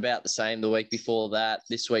ago and about the same the week before that.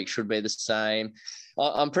 This week should be the same.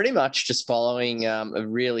 I'm pretty much just following a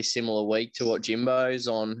really similar week to what Jimbo's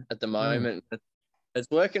on at the moment. It's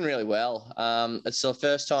working really well. It's the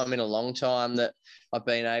first time in a long time that I've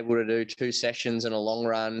been able to do 2 sessions and a long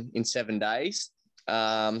run in 7 days,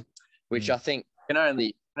 which I think can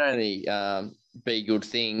only be good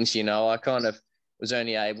things. I kind of was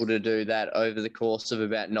only able to do that over the course of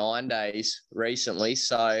about 9 days recently.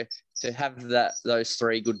 So to have those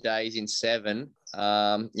 3 good days in 7,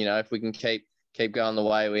 if we can keep going the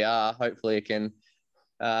way we are, hopefully it can,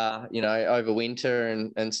 over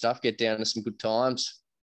winter and stuff, get down to some good times.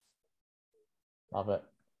 Love it.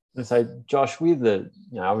 And so, Josh, with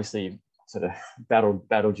obviously you sort of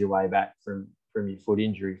battled your way back from your foot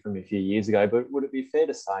injury from a few years ago, but would it be fair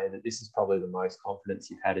to say that this is probably the most confidence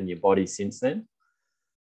you've had in your body since then?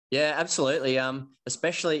 Yeah, absolutely.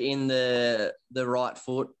 Especially in the right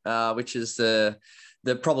foot, which is the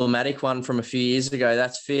problematic one from a few years ago.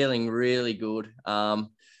 That's feeling really good.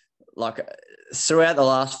 Like throughout the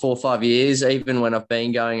last 4 or 5 years, even when I've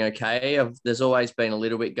been going okay, there's always been a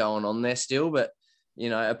little bit going on there still. But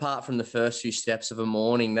apart from the first few steps of a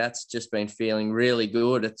morning, that's just been feeling really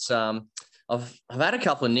good. It's I've had a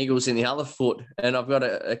couple of niggles in the other foot, and I've got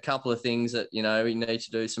a couple of things that we need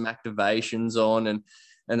to do some activations on and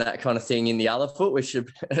that kind of thing in the other foot, which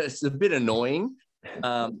is a bit annoying,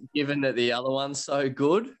 given that the other one's so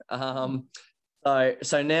good.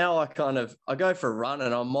 So now I go for a run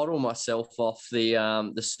and I model myself off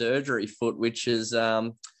the surgery foot, which is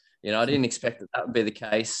I didn't expect that would be the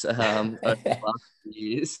case over the last few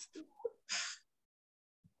years.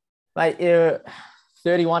 Mate, you're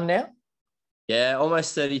 31 now. Yeah,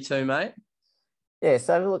 almost 32, mate. Yeah,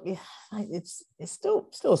 so look, yeah, mate, it's still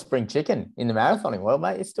a spring chicken in the marathoning world,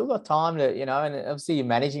 mate. You've still got time to, and obviously you're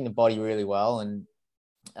managing the body really well. And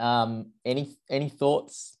any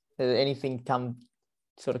thoughts? Has anything come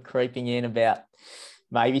sort of creeping in about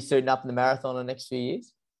maybe suiting up in the marathon in the next few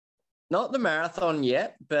years? Not the marathon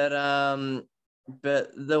yet, but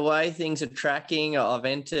the way things are tracking, I've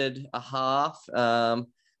entered a half.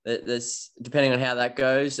 There's, depending on how that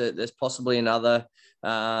goes, there's possibly another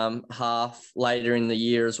half later in the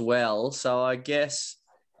year as well. So I guess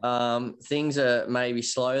things are maybe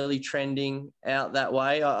slowly trending out that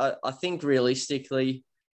way. I think realistically,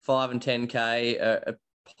 5 and 10K are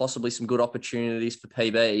possibly some good opportunities for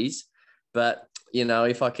PBs. But,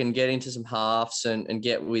 if I can get into some halves and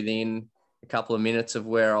get within a couple of minutes of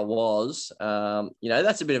where I was,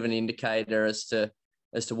 that's a bit of an indicator as to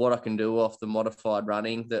what I can do off the modified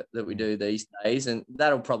running that we do these days. And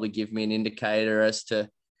that'll probably give me an indicator as to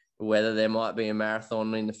whether there might be a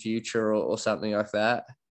marathon in the future or something like that.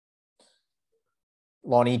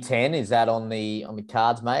 Lonnie 10, is that on the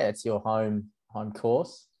cards, mate? It's your home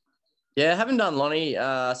course. Yeah, I haven't done Lonnie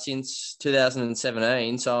since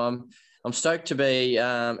 2017, so I'm stoked to be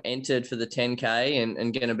entered for the 10K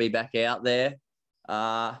and going to be back out there.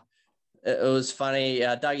 It was funny.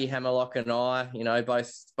 Dougie Hammerlock and I,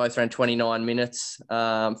 both ran 29 minutes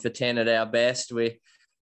for 10 at our best.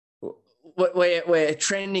 We're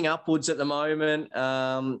trending upwards at the moment,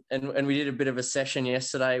 and we did a bit of a session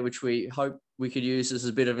yesterday, which we hope we could use as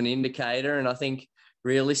a bit of an indicator. And I think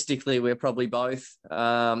realistically, we're probably both,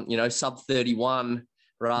 sub 31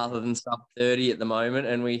 rather than sub 30 at the moment.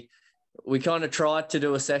 And we kind of tried to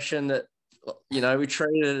do a session that, we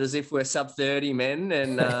treated it as if we're sub 30 men,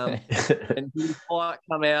 and didn't quite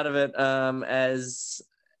come out of it as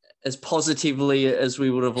positively as we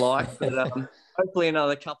would have liked. But hopefully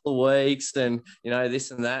another couple of weeks and, this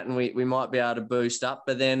and that, and we might be able to boost up.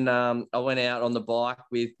 But then I went out on the bike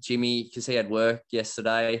with Jimmy because he had work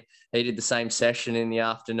yesterday. He did the same session in the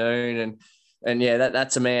afternoon, and yeah,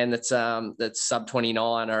 that's a man that's sub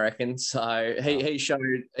 29, I reckon. So he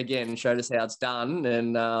showed us how it's done.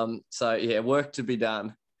 And so, yeah, work to be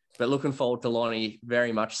done. But looking forward to Lonnie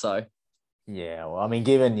very much so. Yeah, well, I mean,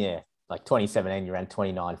 given, like 2017, you ran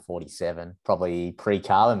 29:47, probably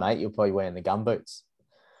pre-carbon, mate. You're probably wearing the gum boots.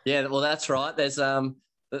 Yeah, well, that's right. There's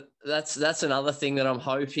that's another thing that I'm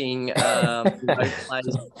hoping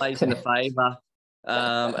plays in the favour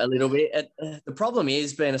a little bit. The problem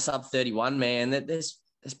is being a sub 31 man that there's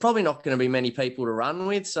probably not going to be many people to run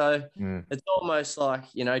with. So it's almost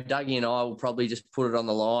like, Dougie and I will probably just put it on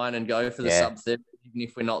the line and go for the sub 30, even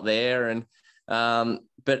if we're not there. And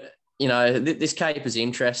but this Cape is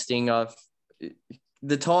interesting.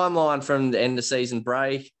 The timeline from the end of season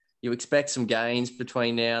break, you expect some gains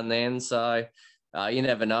between now and then. So you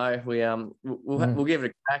never know. We'll give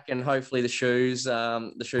it a crack, and hopefully the shoes are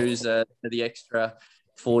the extra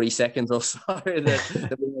 40 seconds or so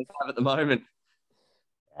that we have at the moment.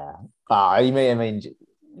 I mean, you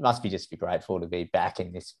must be grateful to be back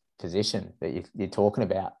in this position that you're talking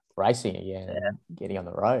about, racing again and getting on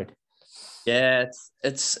the road. Yeah,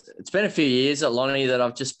 it's been a few years at Lonnie that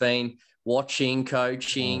I've just been watching,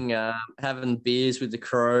 coaching, having beers with the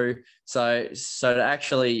crew. So to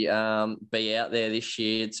actually be out there this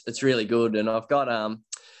year, it's really good. And I've got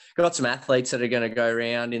some athletes that are going to go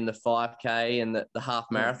around in the 5K and the half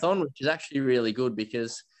marathon, which is actually really good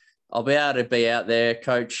because I'll be able to be out there,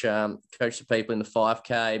 coach the people in the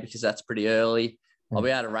 5K because that's pretty early. I'll be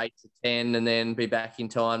able to race the 10 and then be back in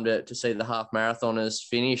time to see the half marathoners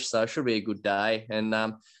finish. So it should be a good day. And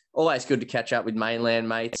always good to catch up with mainland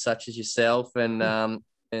mates such as yourself and have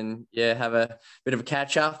a bit of a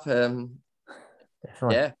catch up.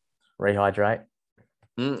 Definitely. Yeah. Rehydrate.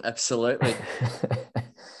 Absolutely.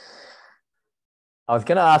 I was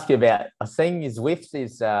going to ask you about, I think Zwift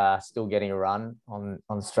is still getting a run on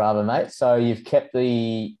Strava, mate. So you've kept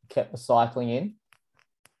the cycling in?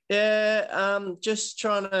 Yeah, just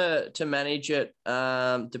trying to manage it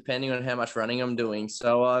depending on how much running I'm doing.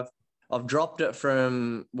 So I've dropped it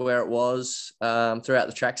from where it was throughout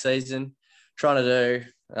the track season, trying to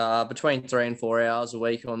do between 3 and 4 hours a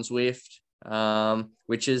week on Zwift,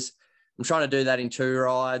 which is, I'm trying to do that in 2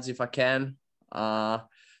 rides if I can.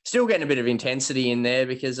 Still getting a bit of intensity in there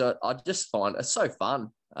because I just find it's so fun.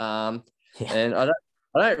 And I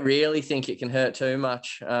don't really think it can hurt too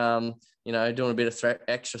much. Doing a bit of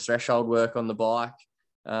extra threshold work on the bike,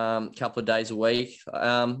 a couple of days a week.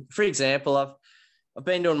 For example, I've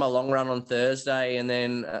been doing my long run on Thursday and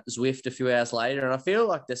then Zwift a few hours later, and I feel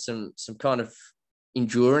like there's some kind of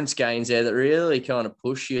endurance gains there that really kind of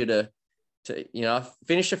push you to I've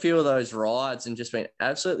finished a few of those rides and just been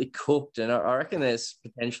absolutely cooked. And I reckon there's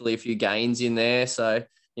potentially a few gains in there. So,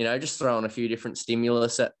 just throwing a few different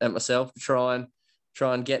stimulus at myself to try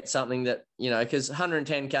and get something that, because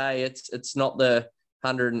 110K, it's not the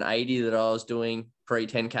 180 that I was doing pre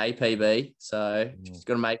 10K PB. So just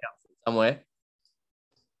got to make up somewhere.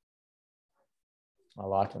 I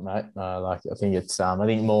like it, mate. I like it. I think it's I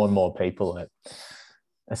think more and more people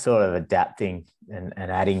are sort of adapting and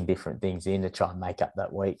adding different things in to try and make up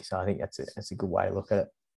that week. So I think that's a good way to look at it.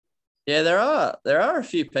 Yeah, there are a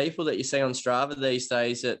few people that you see on Strava these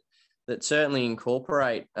days that certainly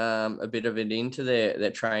incorporate a bit of it into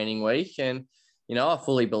their training week. And, I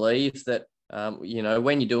fully believe that,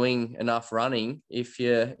 when you're doing enough running, if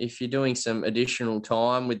you're doing some additional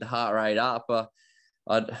time with the heart rate up,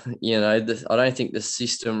 I don't think the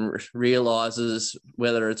system realizes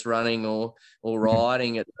whether it's running or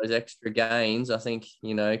riding at those extra gains. I think,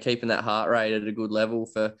 keeping that heart rate at a good level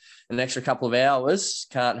for an extra couple of hours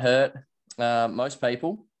can't hurt most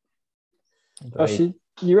people. Josh,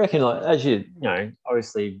 you reckon, like, as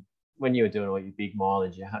obviously when you were doing all your big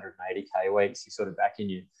mileage, your 180K weeks, you're sort of back in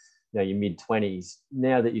your mid-20s.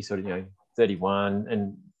 Now that you're sort of, 31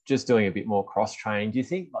 and just doing a bit more cross training, do you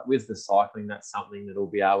think, like, with the cycling, that's something that will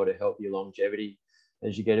be able to help your longevity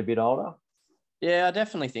as you get a bit older? Yeah, I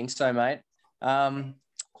definitely think so, mate. I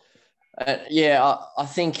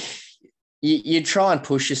think you try and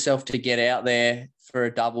push yourself to get out there for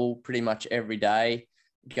a double pretty much every day,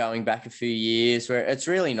 going back a few years, where it's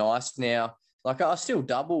really nice now. Like, I still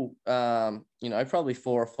double, probably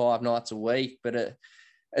 4 or 5 nights a week, but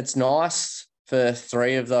it's nice for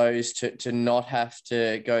 3 of those to not have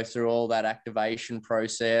to go through all that activation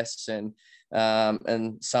process. And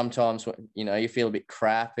sometimes, you feel a bit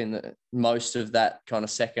crap in most of that kind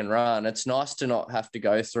of second run. It's nice to not have to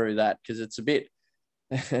go through that, because it's a bit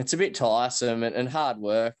tiresome and hard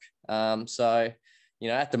work. So,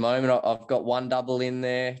 at the moment, I've got 1 double in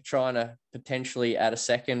there, trying to potentially add a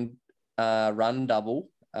second run double.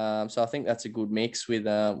 So I think that's a good mix with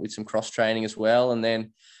some cross training as well. And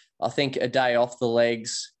then I think a day off the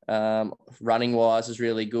legs, running wise, is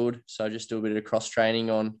really good. So I just do a bit of cross training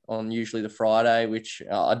on usually the Friday, which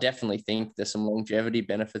I definitely think there's some longevity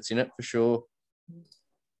benefits in it for sure.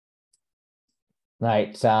 Mate,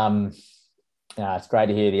 it's great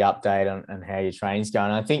to hear the update on how your training's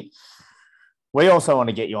going. I think we also want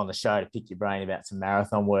to get you on the show to pick your brain about some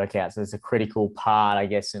marathon workouts. It's a critical part, I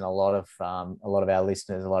guess, in a lot of our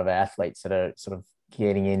listeners, a lot of our athletes that are sort of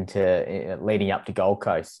getting into leading up to Gold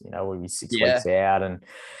Coast. We'll be 6 weeks out, and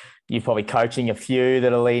you're probably coaching a few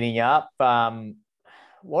that are leading up.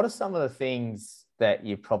 What are some of the things that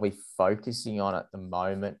you're probably focusing on at the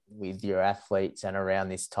moment with your athletes and around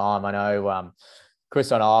this time? I know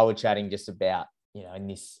Chris and I were chatting just about,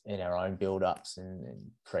 in our own build-ups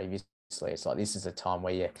and previously, it's like this is a time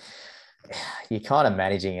where you're kind of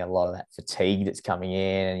managing a lot of that fatigue that's coming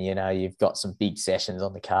in, and you've got some big sessions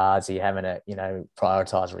on the cards. So you're having to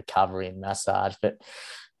prioritize recovery and massage. But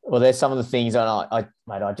there's some of the things. And I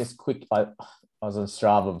was on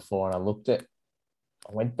Strava before, and I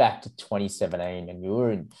went back to 2017, and you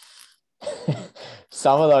were in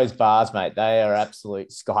some of those bars, mate. They are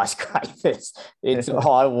absolute skyscrapers. It's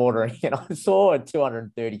high watering, and I saw a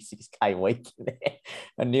 236K week there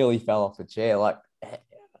and nearly fell off the chair. Like,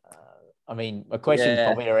 my question is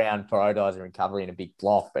probably around prioritizing recovery in a big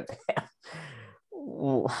block, but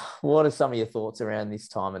what are some of your thoughts around this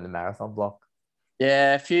time in the marathon block?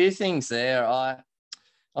 Yeah, a few things there. I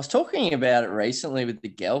was talking about it recently with the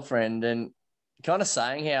girlfriend, and kind of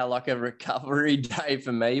saying how, like, a recovery day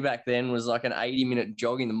for me back then was like an 80-minute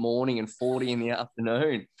jog in the morning and 40 in the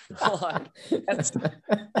afternoon. Like, that's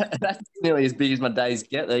nearly as big as my days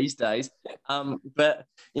get these days. But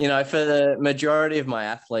for the majority of my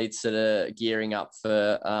athletes that are gearing up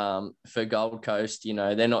for Gold Coast,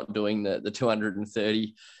 they're not doing the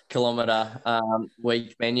 230 kilometer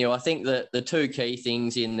week menu. I think that the 2 key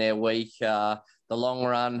things in their week are the long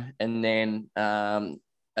run, and then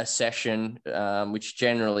a session, which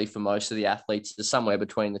generally for most of the athletes is somewhere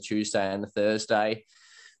between the Tuesday and the Thursday.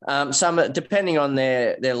 Some, depending on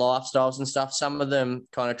their lifestyles and stuff, some of them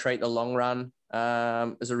kind of treat the long run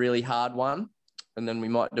as a really hard one, and then we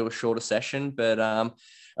might do a shorter session. But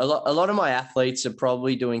a lot of my athletes are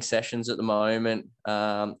probably doing sessions at the moment,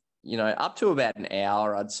 up to about an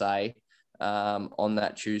hour, I'd say, on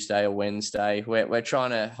that Tuesday or Wednesday. We're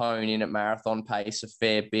trying to hone in at marathon pace a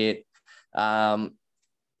fair bit.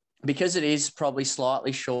 Because it is probably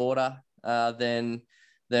slightly shorter than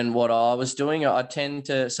than what I was doing. I tend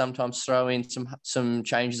to sometimes throw in some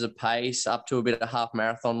changes of pace, up to a bit of half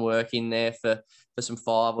marathon work in there for some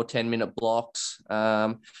 5 or 10 minute blocks,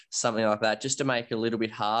 something like that, just to make it a little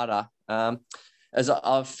bit harder. As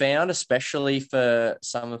I've found, especially for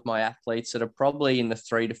some of my athletes that are probably in the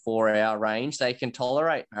 3 to 4 hour range, they can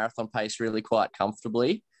tolerate marathon pace really quite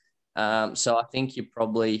comfortably. So I think you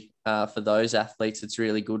probably, for those athletes, it's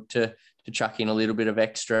really good to chuck in a little bit of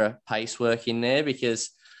extra pace work in there, because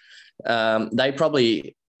they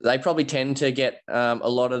probably tend to get a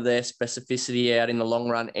lot of their specificity out in the long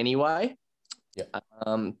run anyway. Yeah.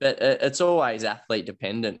 But it's always athlete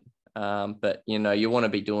dependent. But, you know, you want to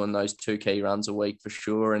be doing those 2 key runs a week for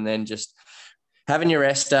sure. And then just having your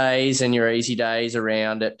rest days and your easy days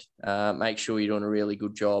around it. Make sure you're doing a really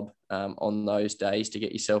good job on those days to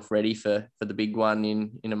get yourself ready for the big one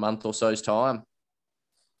in a month or so's time.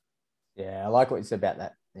 Yeah, I like what you said about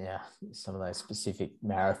that. Yeah, some of those specific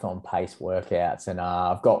marathon pace workouts. And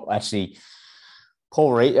I've got actually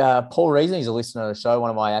Paul Reason. He's a listener to the show. One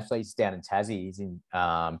of my athletes down in Tassie. He's in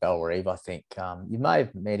Bellerive, I think. You may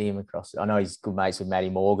have met him across. I know he's good mates with Matty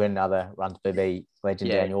Morgan, another Run to BB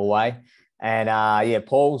legend down your way. And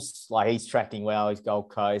Paul's like, he's tracking well. He's Gold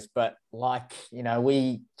Coast, but like, you know,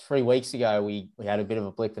 3 weeks ago we had a bit of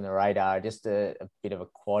a blip in the radar, just a bit of a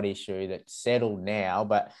quad issue that's settled now.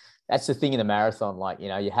 But that's the thing in the marathon, like, you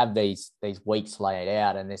know, you have these weeks laid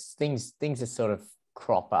out, and there's things that sort of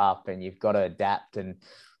crop up, and you've got to adapt. And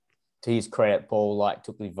to his credit, Paul like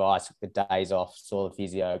took the advice, took the days off, saw the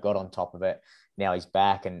physio, got on top of it. Now he's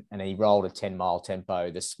back, and he rolled a 10-mile tempo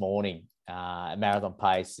this morning, at marathon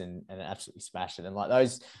pace, and absolutely smashed it. And like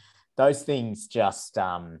those things just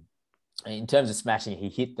in terms of smashing, he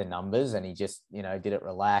hit the numbers, and he just, you know, did it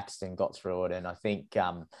relaxed and got through it. And I think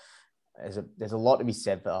there's a lot to be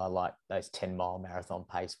said for like those 10-mile marathon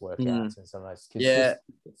pace workouts and some of those. Yeah,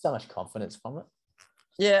 it's so much confidence from it.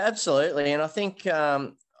 Yeah, absolutely. And I think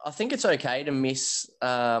it's okay to miss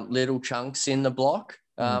little chunks in the block.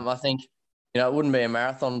 I think, you know, it wouldn't be a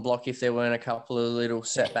marathon block if there weren't a couple of little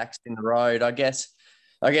setbacks in the road. I guess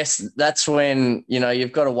that's when, you know,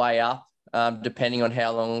 you've got to weigh up, depending on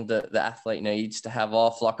how long the athlete needs to have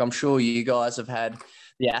off. Like, I'm sure you guys have had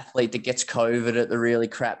the athlete that gets COVID at the really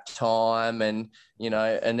crap time, and, you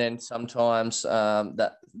know, and then sometimes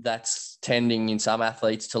that's tending in some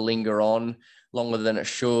athletes to linger on longer than it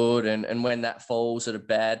should. And when that falls at a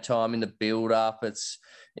bad time in the build up, it's,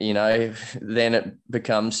 you know, then it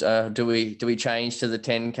becomes, do we change to the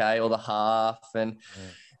 10K or the half? And,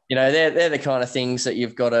 you know, they're the kind of things that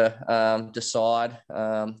you've got to decide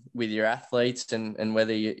with your athletes, and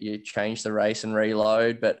whether you change the race and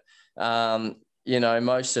reload. But, you know,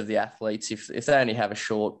 most of the athletes, if they only have a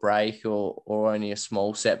short break or only a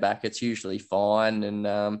small setback, it's usually fine,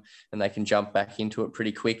 and they can jump back into it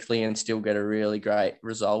pretty quickly and still get a really great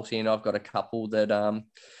result in. I've got a couple that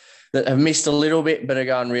have missed a little bit but are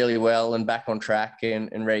going really well and back on track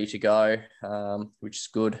and ready to go, which is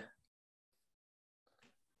good.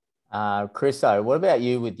 Chriso, what about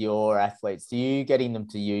you with your athletes? Do you getting them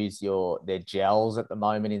to use their gels at the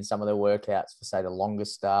moment in some of their workouts for, say, the longer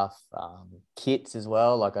stuff, kits as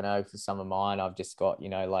well? Like, I know for some of mine, I've just got, you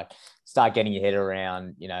know, like, start getting your head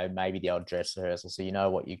around, you know, maybe the old dress rehearsal, so you know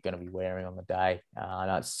what you're going to be wearing on the day. I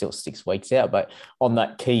know it's still 6 weeks out, but on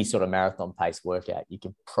that key sort of marathon pace workout, you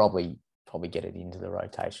can probably get it into the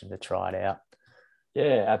rotation to try it out.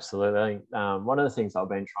 Yeah, absolutely. I think one of the things I've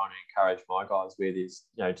been trying to encourage my guys with is,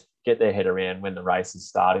 you know, to get their head around when the race is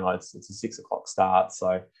starting. Like, it's a 6 o'clock start,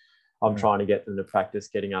 so I'm trying to get them to practice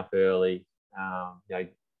getting up early, you know,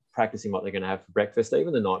 practicing what they're going to have for breakfast,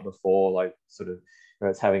 even the night before, like, sort of, you know,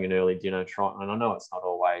 it's having an early dinner. And I know it's not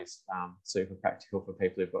always super practical for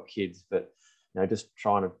people who've got kids, but, you know, just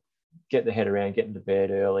trying to get the head around, getting to bed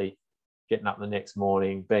early, getting up the next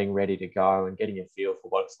morning, being ready to go, and getting a feel for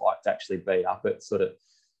what it's like to actually be up at sort of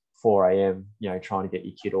 4 a.m, you know, trying to get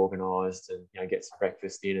your kit organised and, you know, get some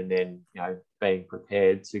breakfast in, and then, you know, being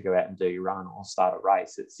prepared to go out and do your run or start a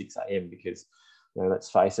race at 6 a.m, because, you know, let's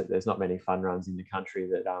face it, there's not many fun runs in the country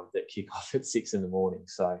that kick off at 6 in the morning.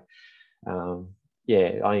 So,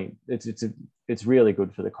 yeah, I think it's really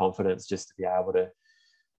good for the confidence just to be able to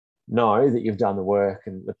know that you've done the work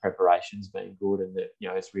and the preparation's been good, and that, you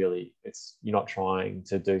know, you're not trying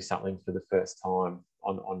to do something for the first time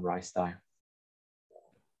on race day.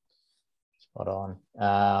 Spot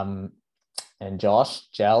on. And Josh,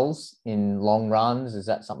 gels in long runs, is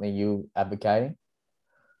that something you advocating?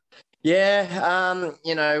 Yeah,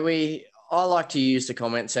 you know, I like to use the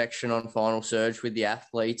comment section on Final Surge with the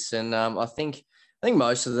athletes, and I think I think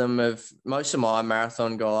most of my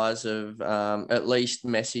marathon guys have at least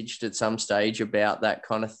messaged at some stage about that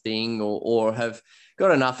kind of thing, or have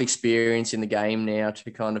got enough experience in the game now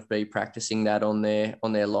to kind of be practicing that on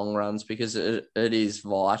their long runs, because it is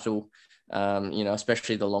vital,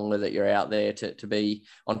 especially the longer that you're out there, to be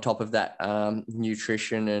on top of that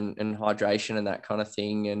nutrition and hydration and that kind of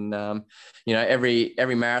thing. And, every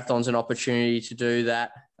marathon's an opportunity to do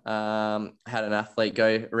that. Had an athlete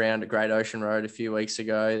go around at Great Ocean Road a few weeks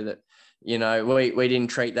ago that, we didn't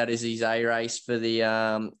treat that as his A race for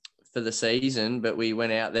the season, but we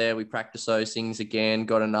went out there, we practiced those things again,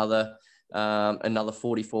 got another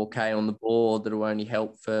 44K on the board that will only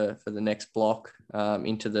help for the next block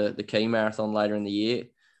into the key marathon later in the year.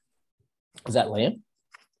 Is that Liam?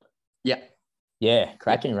 Yeah,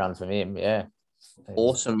 cracking run from him. Yeah,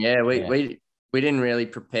 awesome. Yeah, we didn't really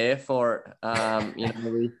prepare for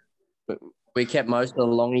it. We kept most of the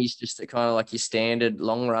longies just kind of like your standard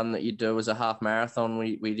long run that you do as a half marathon.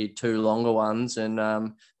 We did 2 longer ones, and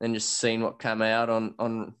then just seeing what came out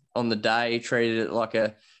on the day, treated it like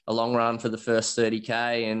a long run for the first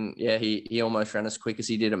 30K. And yeah, he almost ran as quick as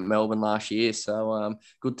he did at Melbourne last year. So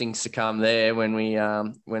good things to come there when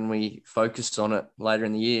we focused on it later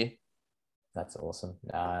in the year. That's awesome.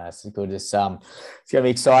 It's good. It's going to be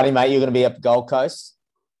exciting, mate. You're going to be up Gold Coast.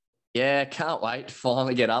 Yeah, can't wait to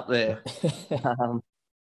finally get up there.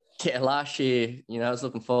 Last year, I was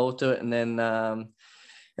looking forward to it, and then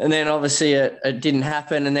obviously it didn't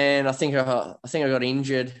happen, and then I think I got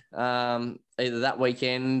injured either that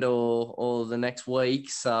weekend or the next week.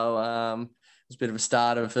 So it was a bit of a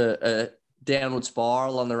start of a downward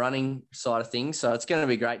spiral on the running side of things. So it's going to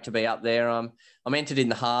be great to be up there. I'm entered in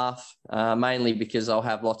the half, mainly because I'll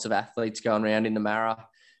have lots of athletes going around in the Mara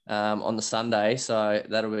on the Sunday. So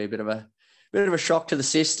that'll be a bit of a shock to the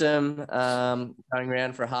system, going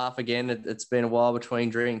around for a half again. It's been a while between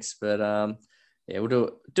drinks, but we'll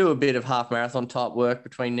do a bit of half marathon type work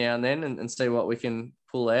between now and then and see what we can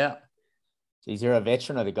pull out. Geez, you're a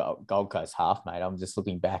veteran of the Gold Coast half, mate. I'm just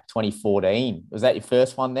looking back. 2014. Was that your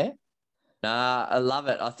first one there? Nah, I love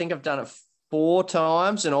it. I think I've done it 4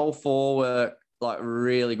 times, and all 4 were like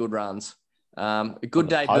really good runs. A good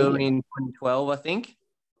debut in 2012, I think.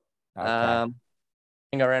 Okay. I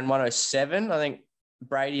think I ran 107. I think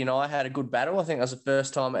Brady and I had a good battle. I think that was the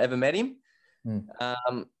first time I ever met him.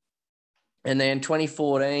 And then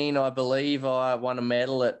 2014, I believe I won a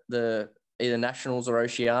medal at the either Nationals or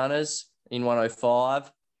Oceanas in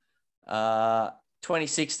 105.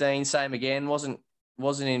 2016, same again. Wasn't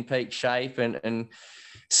in peak shape and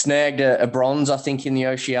snagged a bronze, I think, in the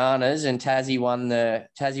Oceanas, and Tassie won the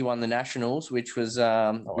Nationals, which was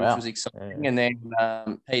which was exciting. Yeah. And then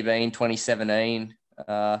PB in 2017,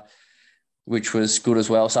 which was good as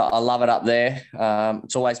well. So I love it up there.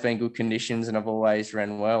 It's always been good conditions, and I've always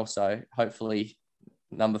ran well. So hopefully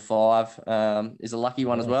number 5 is a lucky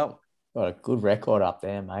one as well. Got a good record up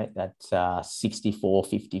there, mate. That's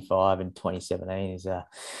 64.55 in 2017 is a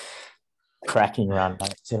cracking run,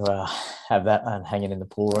 mate, to have that hanging in the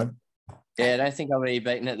pool room. Yeah, I don't think I'll be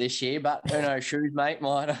beating it this year, but who knows, shoes, mate,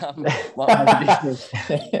 might make a difference.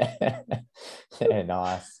 Yeah,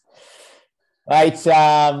 nice. Mate,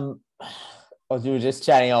 we were just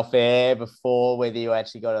chatting off air before whether you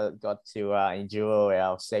actually got to endure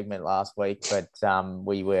our segment last week, but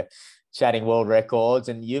we were chatting world records,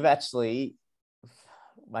 and you've actually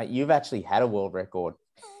had a world record.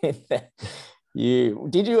 I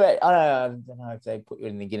don't know if they put you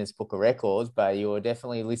in the Guinness Book of Records, but you were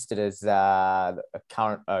definitely listed as a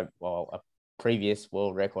previous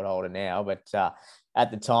world record holder now. But at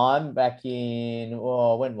the time, back in,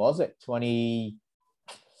 when was it?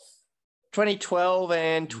 2012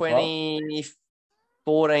 and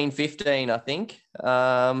 2014, 15, I think.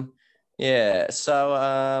 So,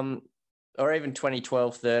 or even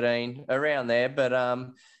 2012, 13, around there. But I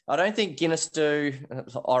don't think Guinness don't do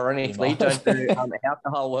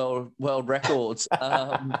alcohol world records.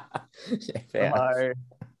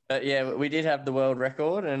 But yeah, we did have the world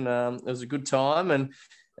record, and it was a good time, and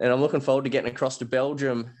I'm looking forward to getting across to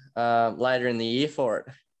Belgium later in the year for it.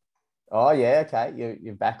 Oh yeah, okay.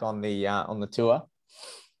 You're back on the tour.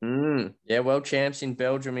 Yeah, world champs in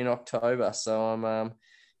Belgium in October, so I'm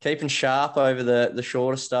keeping sharp over the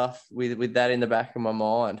shorter stuff with that in the back of my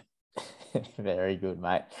mind. Very good,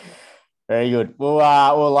 mate. Very good.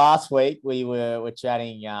 Well, last week we were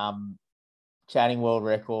chatting world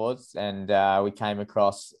records, and we came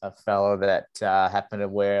across a fellow that happened to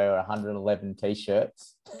wear 111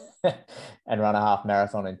 t-shirts and run a half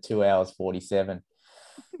marathon in 2 hours 47.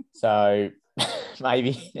 So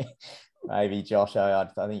maybe maybe Josh, I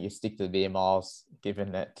think you stick to the beer miles,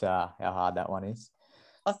 given that how hard that one is.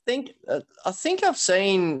 I think I've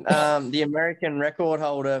seen the American record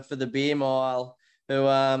holder for the beer mile, who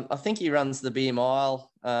I think he runs the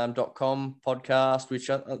beermile.com podcast, which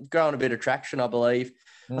growing a bit of traction, I believe.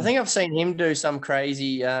 I think I've seen him do some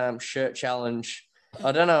crazy shirt challenge.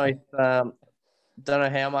 I don't know if don't know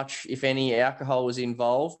how much, if any, alcohol was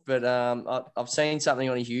involved, but I've seen something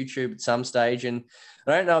on his YouTube at some stage, and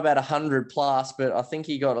I don't know about 100 plus, but I think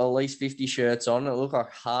he got at least 50 shirts on. It looked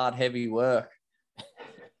like hard, heavy work.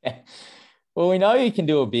 Well, we know you can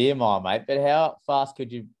do a beer mile, mate, but how fast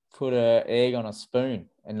could you put an egg on a spoon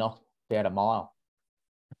and knock out a mile?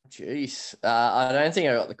 Jeez, I don't think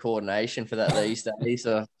I got the coordination for that these days.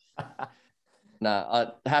 So, no,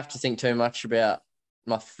 I'd have to think too much about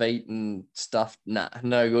my feet and stuff. Nah,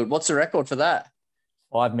 no good. What's the record for that?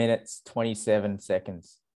 5 minutes, 27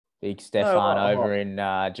 seconds. Big Stefan over in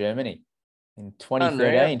Germany in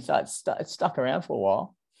 2013. Unreal. So it's stuck around for a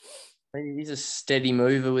while. He's a steady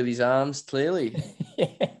mover with his arms, clearly.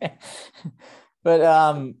 Yeah.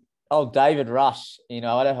 But old David Rush in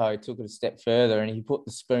Idaho took it a step further, and he put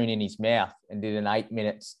the spoon in his mouth and did an 8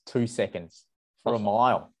 minutes, 2 seconds for a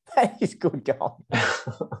mile. That is good going.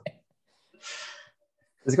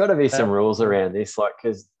 There's got to be some rules around this,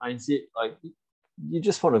 because you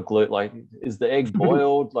just want to glue. Like, is the egg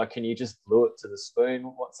boiled? Like, can you just glue it to the spoon?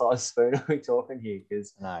 What size spoon are we talking here?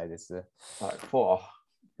 Because no, this is the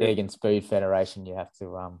Egg and Spoon Federation. You have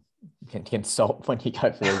to consult when you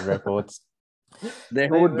go for these records. There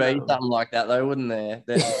would be something like that, though, wouldn't there?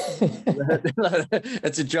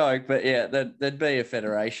 It's a joke, but yeah, there'd be a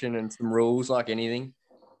federation and some rules like anything.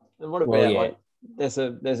 And what about there's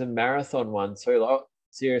a marathon one too? Like,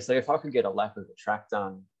 seriously, if I could get a lap of the track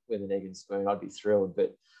done with an egg and spoon, I'd be thrilled.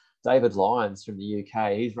 But David Lyons from the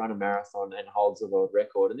UK, he's run a marathon and holds the world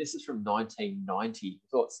record. And this is from 1990. I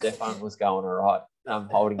thought Stefan was going all right,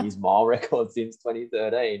 holding his mile record since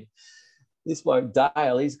 2013. This bloke,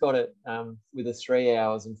 Dale, he's got it with a 3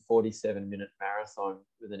 hours and 47-minute marathon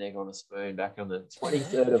with an egg on a spoon back on the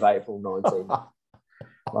 23rd of April, 19.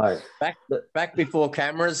 Back before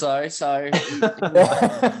cameras, though. So,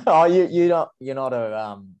 oh, you're not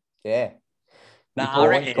a No, I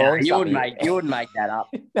reckon you wouldn't make that up.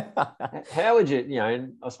 How would you?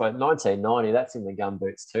 And I suppose 1990, that's in the gum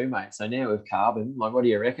boots too, mate. So now with carbon, what do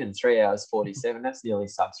you reckon? 3 hours 47. That's nearly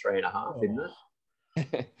sub 3.5, isn't it?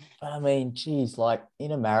 I mean, geez, like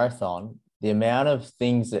in a marathon, the amount of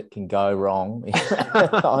things that can go wrong in a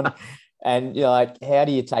marathon, and how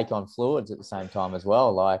do you take on fluids at the same time as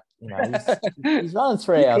well? Like, he's running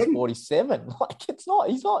 3 hours 47. Like,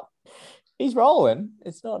 he's rolling.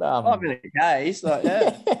 It's not 5 minute Ks. Like,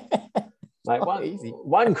 yeah. Mate,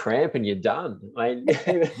 one cramp and you're done. I mean,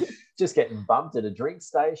 just getting bumped at a drink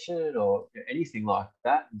station or anything like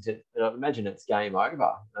that. I imagine it's game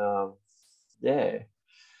over.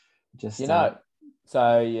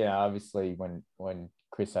 Obviously when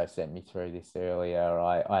Chriso sent me through this earlier,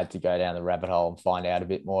 I had to go down the rabbit hole and find out a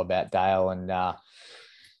bit more about Dale, and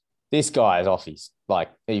this guy is off his,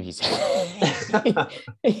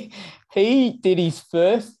 he did his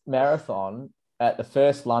first marathon at the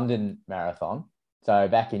first London Marathon, so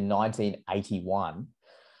back in 1981.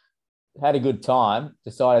 Had a good time,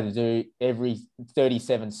 decided to do every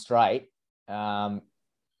 37 straight.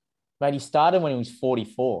 Mate, he started when he was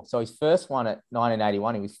 44. So his first one at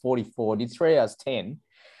 1981, he was 44, did 3 hours 10.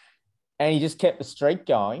 And he just kept the streak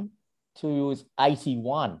going till he was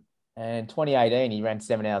 81. And in 2018, he ran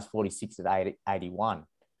 7 hours 46 at 81.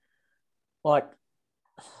 Like,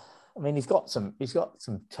 I mean, he's got some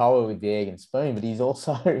tower with the egg and spoon, but he's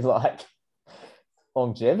also like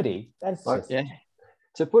longevity. That's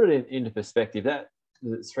To put it into perspective, that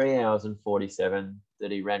 3 hours and 47 that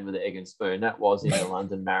he ran with the egg and spoon, that was in the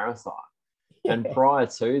London Marathon. Yeah. And prior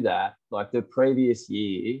to that, like the previous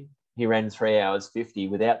year, he ran 3 hours 50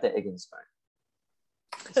 without the egg and spoon.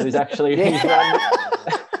 So he's actually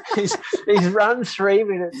he's run 3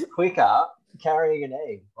 minutes quicker carrying an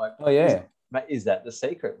egg. Like, is that the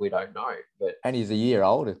secret? We don't know. And he's a year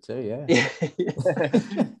older too, yeah.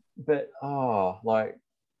 But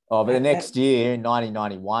but the next year in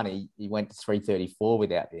 1991, he went to 3:34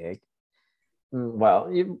 without the egg. Well,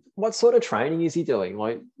 what sort of training is he doing?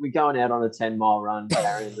 Like, we're going out on a 10-mile run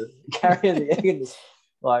carrying the egg and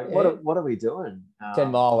what are we doing?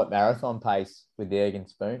 10-mile at marathon pace with the egg and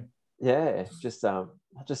spoon. Yeah, just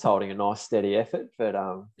holding a nice steady effort, but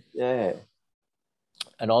yeah.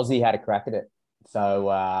 An Aussie had a crack at it. So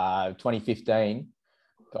 2015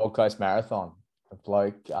 Gold Coast Marathon, a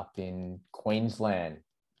bloke up in Queensland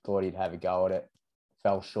thought he'd have a go at it,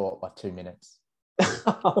 fell short by 2 minutes.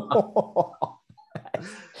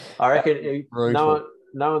 I reckon Brutal.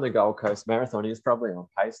 knowing the Gold Coast Marathon, he was probably on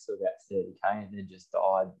pace to about 30K and then just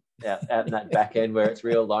died out in that back end where it's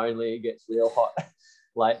real lonely, it gets real hot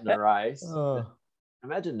late in the race. Oh.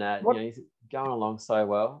 Imagine that. What- He's going along so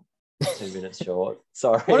well. 2 minutes short.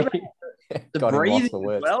 Sorry. What about the Got him lost breathing for as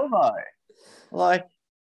words. well, though? Like,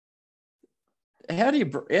 how do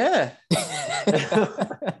you? Yeah,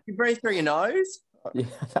 you breathe through your nose. Yeah.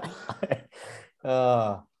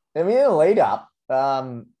 And we in the lead up,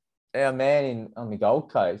 our man on the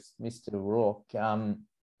Gold Coast, Mr. Rourke,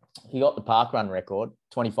 he got the park run record,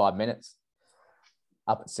 25 minutes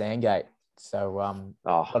up at Sandgate. So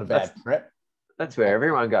not a bad prep. That's where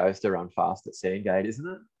everyone goes to run fast at Sandgate, isn't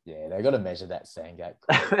it? Yeah, they got to measure that Sandgate.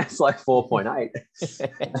 It's like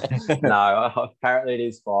 4.8. No, apparently it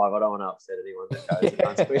is 5. I don't want to upset anyone that goes and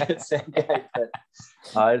runs quick at Sandgate.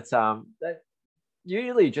 But it's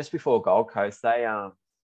usually just before Gold Coast, they I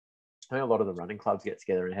think a lot of the running clubs get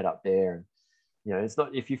together and head up there. And it's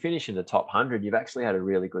not, if you finish in the top 100, you've actually had a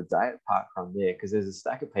really good day at Park Run there, because there's a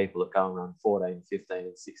stack of people that go and run 14, 15,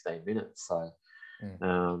 and 16 minutes. So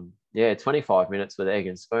 25 minutes with egg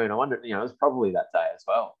and spoon. I wonder, it was probably that day as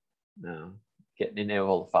well. Getting in there with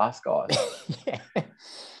all the fast guys.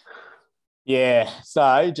 Yeah. So,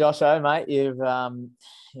 Josho, mate, you've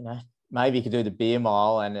maybe you could do the beer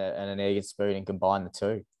mile and an egg and spoon and combine the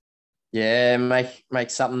two. Yeah, make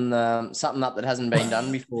something up that hasn't been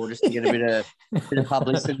done before, just to get a bit of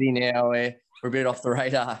publicity now. We're a bit off the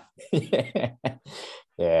radar. Yeah.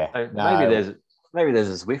 So No. maybe there's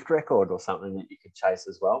a Zwift record or something that you could chase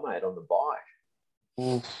as well, mate, on the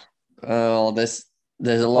bike. Oh, there's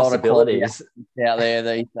a lot of quality possibilities out there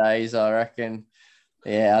these days, I reckon.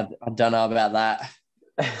 Yeah, I don't know about that.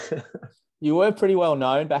 You were pretty well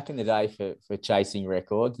known back in the day for chasing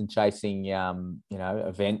records and chasing,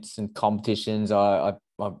 events and competitions. I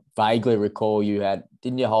vaguely recall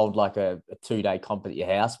didn't you hold like a 2-day comp at your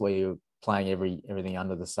house where you were playing everything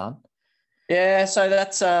under the sun? Yeah, so that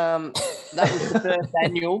was the first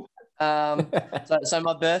annual. So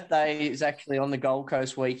my birthday is actually on the Gold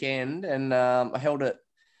Coast weekend, and I held it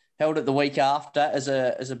the week after as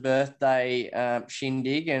a birthday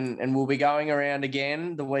shindig, and we'll be going around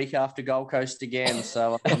again the week after Gold Coast again.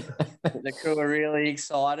 So the crew are really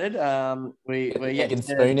excited. We're getting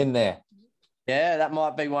spoon in there. Yeah, that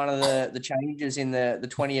might be one of the changes in the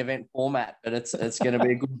 20 event format, but it's going to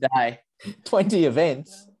be a good day. 20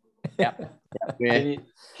 events. Yep.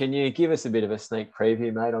 Can you give us a bit of a sneak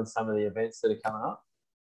preview, mate, on some of the events that are coming up?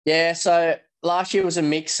 Yeah, so last year was a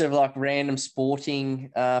mix of like random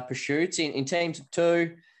sporting pursuits in teams of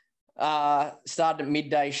 2. Started at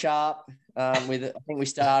midday sharp. I think we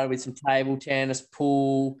started with some table tennis,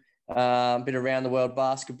 pool, a bit around the world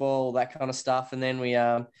basketball, that kind of stuff, and then we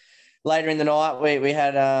later in the night we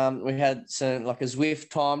had some like a Zwift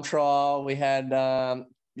time trial. We had a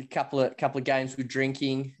couple of games with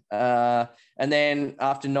drinking, and then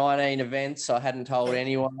after 19 events, I hadn't told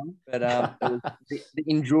anyone, but it was the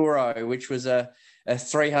Enduro, which was a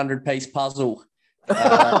 300-piece puzzle. In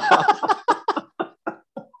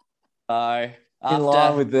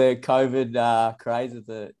line with the COVID craze of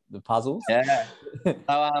the puzzles. Yeah.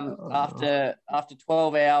 So after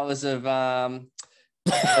 12 hours of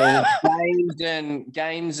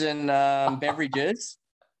games and beverages,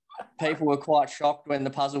 people were quite shocked when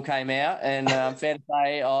the puzzle came out, and fair to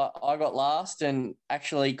say I got last and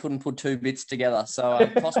actually couldn't put 2 bits together, so I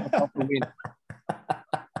cost myself the win.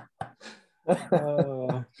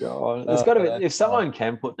 Oh God! There's got to be, if someone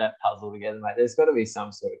can put that puzzle together, mate. There's got to be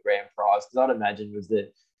some sort of grand prize, because I'd imagine with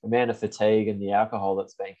the amount of fatigue and the alcohol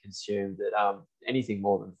that's being consumed, that anything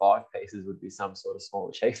more than 5 pieces would be some sort of small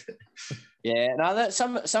achievement. Yeah, no,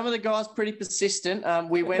 some of the guys pretty persistent.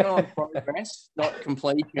 We went on progress, not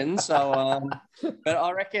completion. So, but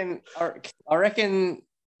I reckon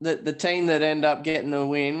that the team that ended up getting the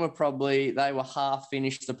win they were half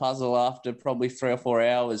finished the puzzle after probably 3 or 4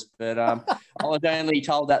 hours. But I was only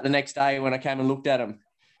told that the next day when I came and looked at them.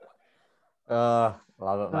 Love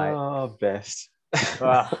it, mate. Oh, best.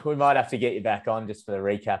 We might have to get you back on just for the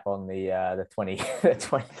recap on the 20 game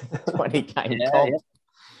comp.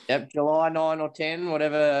 Yep, July 9 or 10,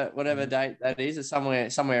 whatever date that is, or somewhere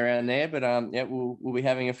around there. But we'll be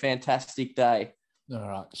having a fantastic day. All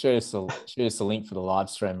right, shoot us the link for the live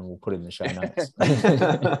stream, and we'll put it in the show notes.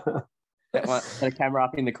 Put a camera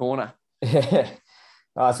up in the corner. Yeah.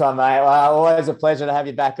 Nice one, mate. Well, always a pleasure to have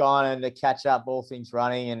you back on and to catch up all things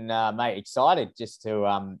running. And mate, excited just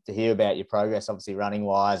to hear about your progress, obviously running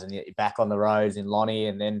wise, and you're back on the roads in Lonnie,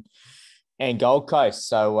 and then and Gold Coast.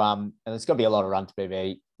 So and there's going to be a lot of Run to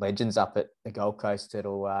BB legends up at the Gold Coast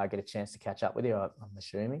that'll get a chance to catch up with you, I'm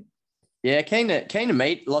assuming. Yeah, keen to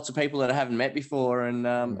meet lots of people that I haven't met before, and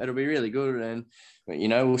it'll be really good. And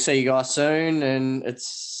we'll see you guys soon, and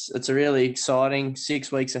it's a really exciting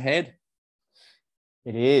 6 weeks ahead.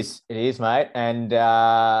 It is, mate. And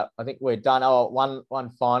I think we're done. Oh, one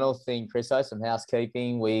final thing, Chriso, some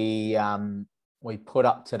housekeeping. We put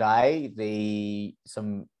up today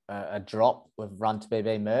a drop with Run to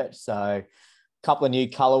BB merch. So a couple of new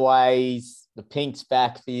colorways. The pink's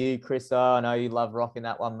back for you, Chriso. I know you love rocking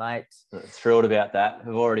that one, mate. Thrilled about that.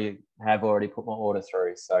 Have already put my order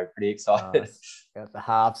through, so pretty excited. Got the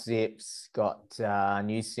half zips, got a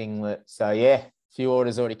new singlet. So yeah, a few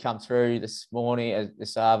orders already come through this morning at the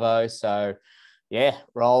Savo. So yeah,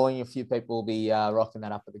 rolling. A few people will be rocking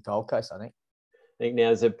that up at the Gold Coast, I think. I think now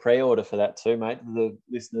there's a pre-order for that too, mate. The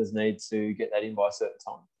listeners need to get that in by a certain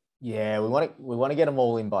time. Yeah, we want to get them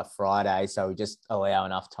all in by Friday, so we just allow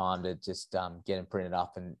enough time to just get them printed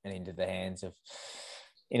up and into the hands of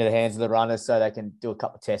the runners, so they can do a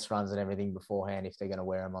couple of test runs and everything beforehand if they're going to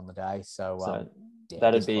wear them on the day. So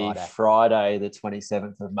that'd be Friday, the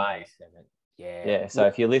 27th of May. Yeah. So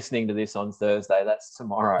if you're listening to this on Thursday, that's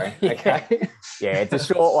tomorrow. Okay. Yeah, it's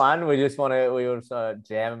a short one. We also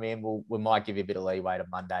jam them in. We might give you a bit of leeway to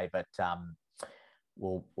Monday, but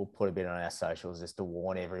we'll put a bit on our socials just to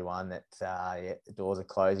warn everyone that the doors are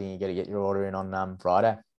closing. You got to get your order in on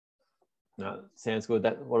Friday. No, sounds good.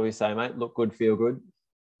 What do we say, mate? Look good, feel good.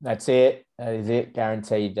 That's it. That is it.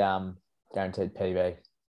 Guaranteed PB.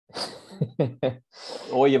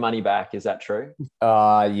 Or your money back. Is that true?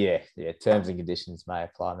 Yeah. Terms and conditions may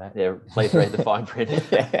apply, mate. Yeah. Please read the fine print.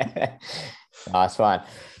 Nice one.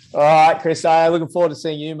 All right, Chris. Looking forward to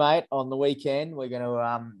seeing you, mate, on the weekend. We're going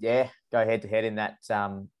to go head to head in that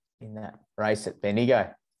race at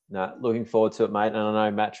Bendigo. No, looking forward to it, mate. And I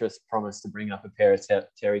know Mattress promised to bring up a pair of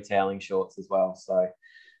Terry toweling shorts as well. So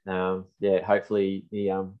hopefully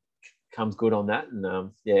he comes good on that,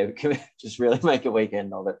 and we can just really make a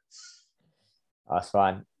weekend of it. That's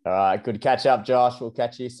fine. All right, good to catch up, Josh. We'll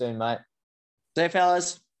catch you soon, mate. See you,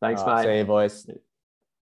 fellas. Thanks, mate. See you, boys.